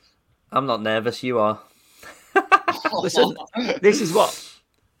 I'm not nervous. You are. Listen, this is what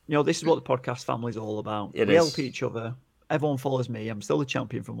the podcast family's all about. We help each other. Everyone follows me. I'm still the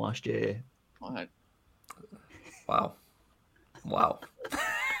champion from last year. Right. Wow.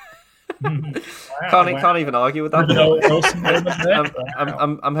 Can't even argue with that.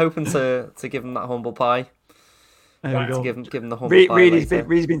 I'm hoping to give him that humble pie. There we go. Give him the humble pie.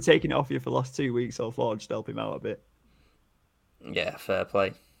 Reed's been taking it off you for the last 2 weeks so far. Just help him out a bit. Yeah, fair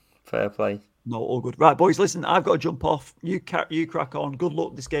play. No, all good. Right, boys, listen, I've got to jump off. You crack on. Good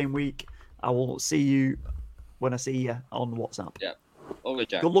luck this game week. I will see you when I see you on WhatsApp. Yeah. All good,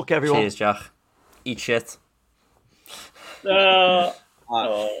 Jack. Good luck, everyone. Cheers, Jack. Eat shit. That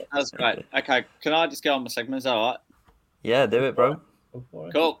was great. Okay, can I just go on my segment? Is that all right? Yeah, do it, bro.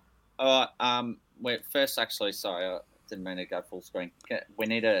 Cool. All right. Wait, first, actually, sorry, I didn't mean to go full screen. We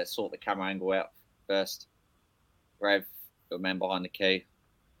need to sort the camera angle out first. Rev, the man behind the key.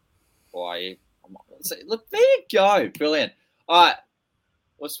 Who are you? Look, there you go. Brilliant. All right.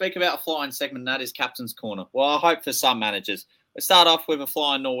 We'll speak about a flying segment, and that is Captain's Corner. Well, I hope for some managers. We'll start off with a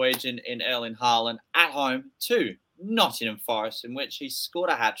flying Norwegian in Erling Haaland at home to Nottingham Forest, in which he scored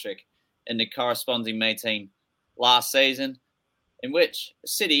a hat-trick in the corresponding meeting last season, in which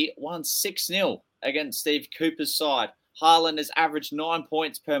City won 6-0 against Steve Cooper's side. Haaland has averaged 9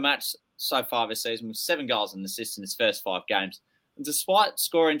 points per match so far this season, with 7 goals and assists in his first 5 games. And despite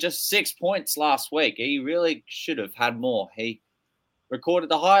scoring just 6 points last week, he really should have had more. He recorded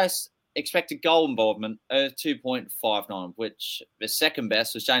the highest expected goal involvement of 2.59, which the second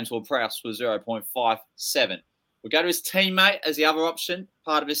best was James Ward-Prowse with 0.57. We'll go to his teammate as the other option,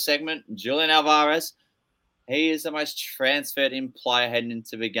 part of his segment, Julian Alvarez. He is the most transferred in player heading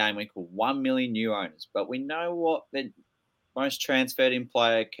into the game week with 1 million new owners. But we know what the most transferred in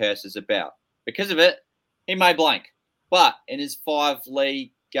player curse is about. Because of it, he may blank. But in his 5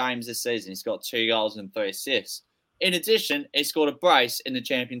 league games this season, he's got 2 goals and 3 assists. In addition, he scored a brace in the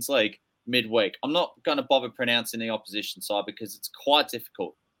Champions League midweek. I'm not going to bother pronouncing the opposition side because it's quite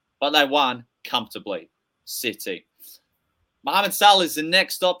difficult. But they won comfortably. City. Mohamed Salah is the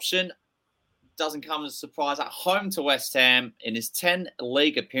next option. Doesn't come as a surprise. At home to West Ham in his 10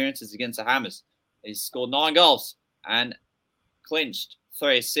 league appearances against the Hammers. He's scored 9 goals and clinched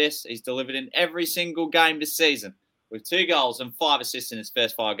 3 assists. He's delivered in every single game this season with 2 goals and 5 assists in his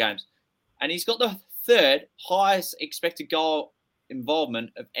first 5 games. And he's got the 3rd highest expected goal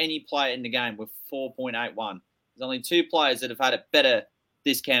involvement of any player in the game with 4.81. There's only 2 players that have had it better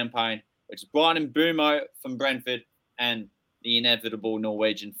this campaign, which is Brian Mbeumo from Brentford and the inevitable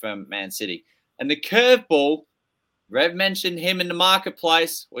Norwegian from Man City. And the curveball, Rev mentioned him in the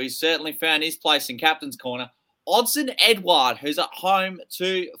marketplace, where he certainly found his place in Captain's Corner. Odsonne Edouard, who's at home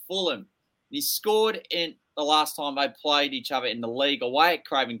to Fulham. He scored in the last time they played each other in the league away at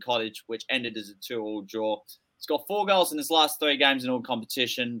Craven Cottage, which ended as a 2-2 draw. He's got 4 goals in his last 3 games in all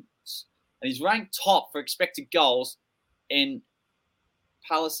competitions. And he's ranked top for expected goals in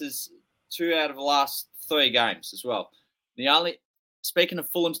Palace's 2 out of the last 3 games as well. Speaking of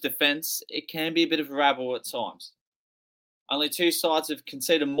Fulham's defence, it can be a bit of a rabble at times. Only 2 sides have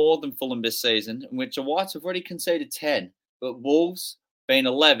conceded more than Fulham this season, in which the Whites have already conceded 10, but Wolves been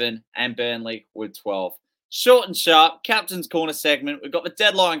 11 and Burnley with 12. Short and sharp, Captain's Corner segment. We've got the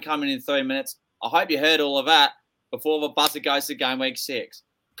deadline coming in 3 minutes. I hope you heard all of that before the buzzer goes to Game Week 6.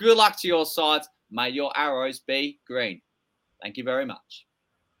 Good luck to your sides. May your arrows be green. Thank you very much.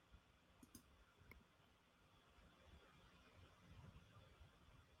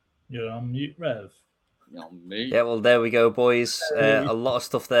 You're on mute, Rev. You're on mute. Yeah, well, there we go, boys. A lot of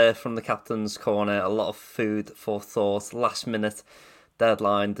stuff there from the Captain's Corner. A lot of food for thought. Last minute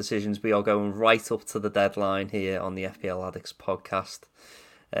deadline decisions. We are going right up to the deadline here on the FPL Addicts podcast.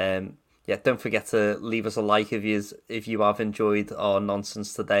 Don't forget to leave us a like if you have enjoyed our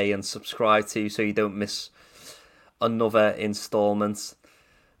nonsense today, and subscribe so you don't miss another instalment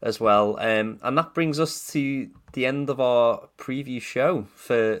as well. And that brings us to the end of our preview show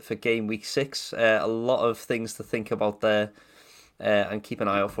for Game Week 6. A lot of things to think about there, and keep an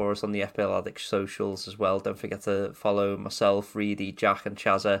eye out for us on the FPL Addicts socials as well. Don't forget to follow myself, Reedy, Jack and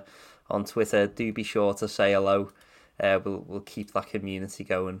Chazza on Twitter. Do be sure to say hello. We'll keep that community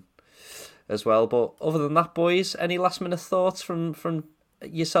going as well. But other than that, boys, any last minute thoughts from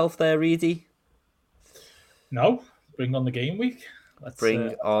yourself there, Reedy? No, bring on the game week. Let's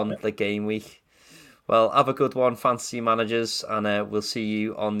bring on the game week. Well, have a good one, fantasy managers, and we'll see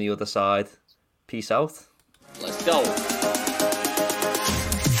you on the other side. Peace out. Let's go.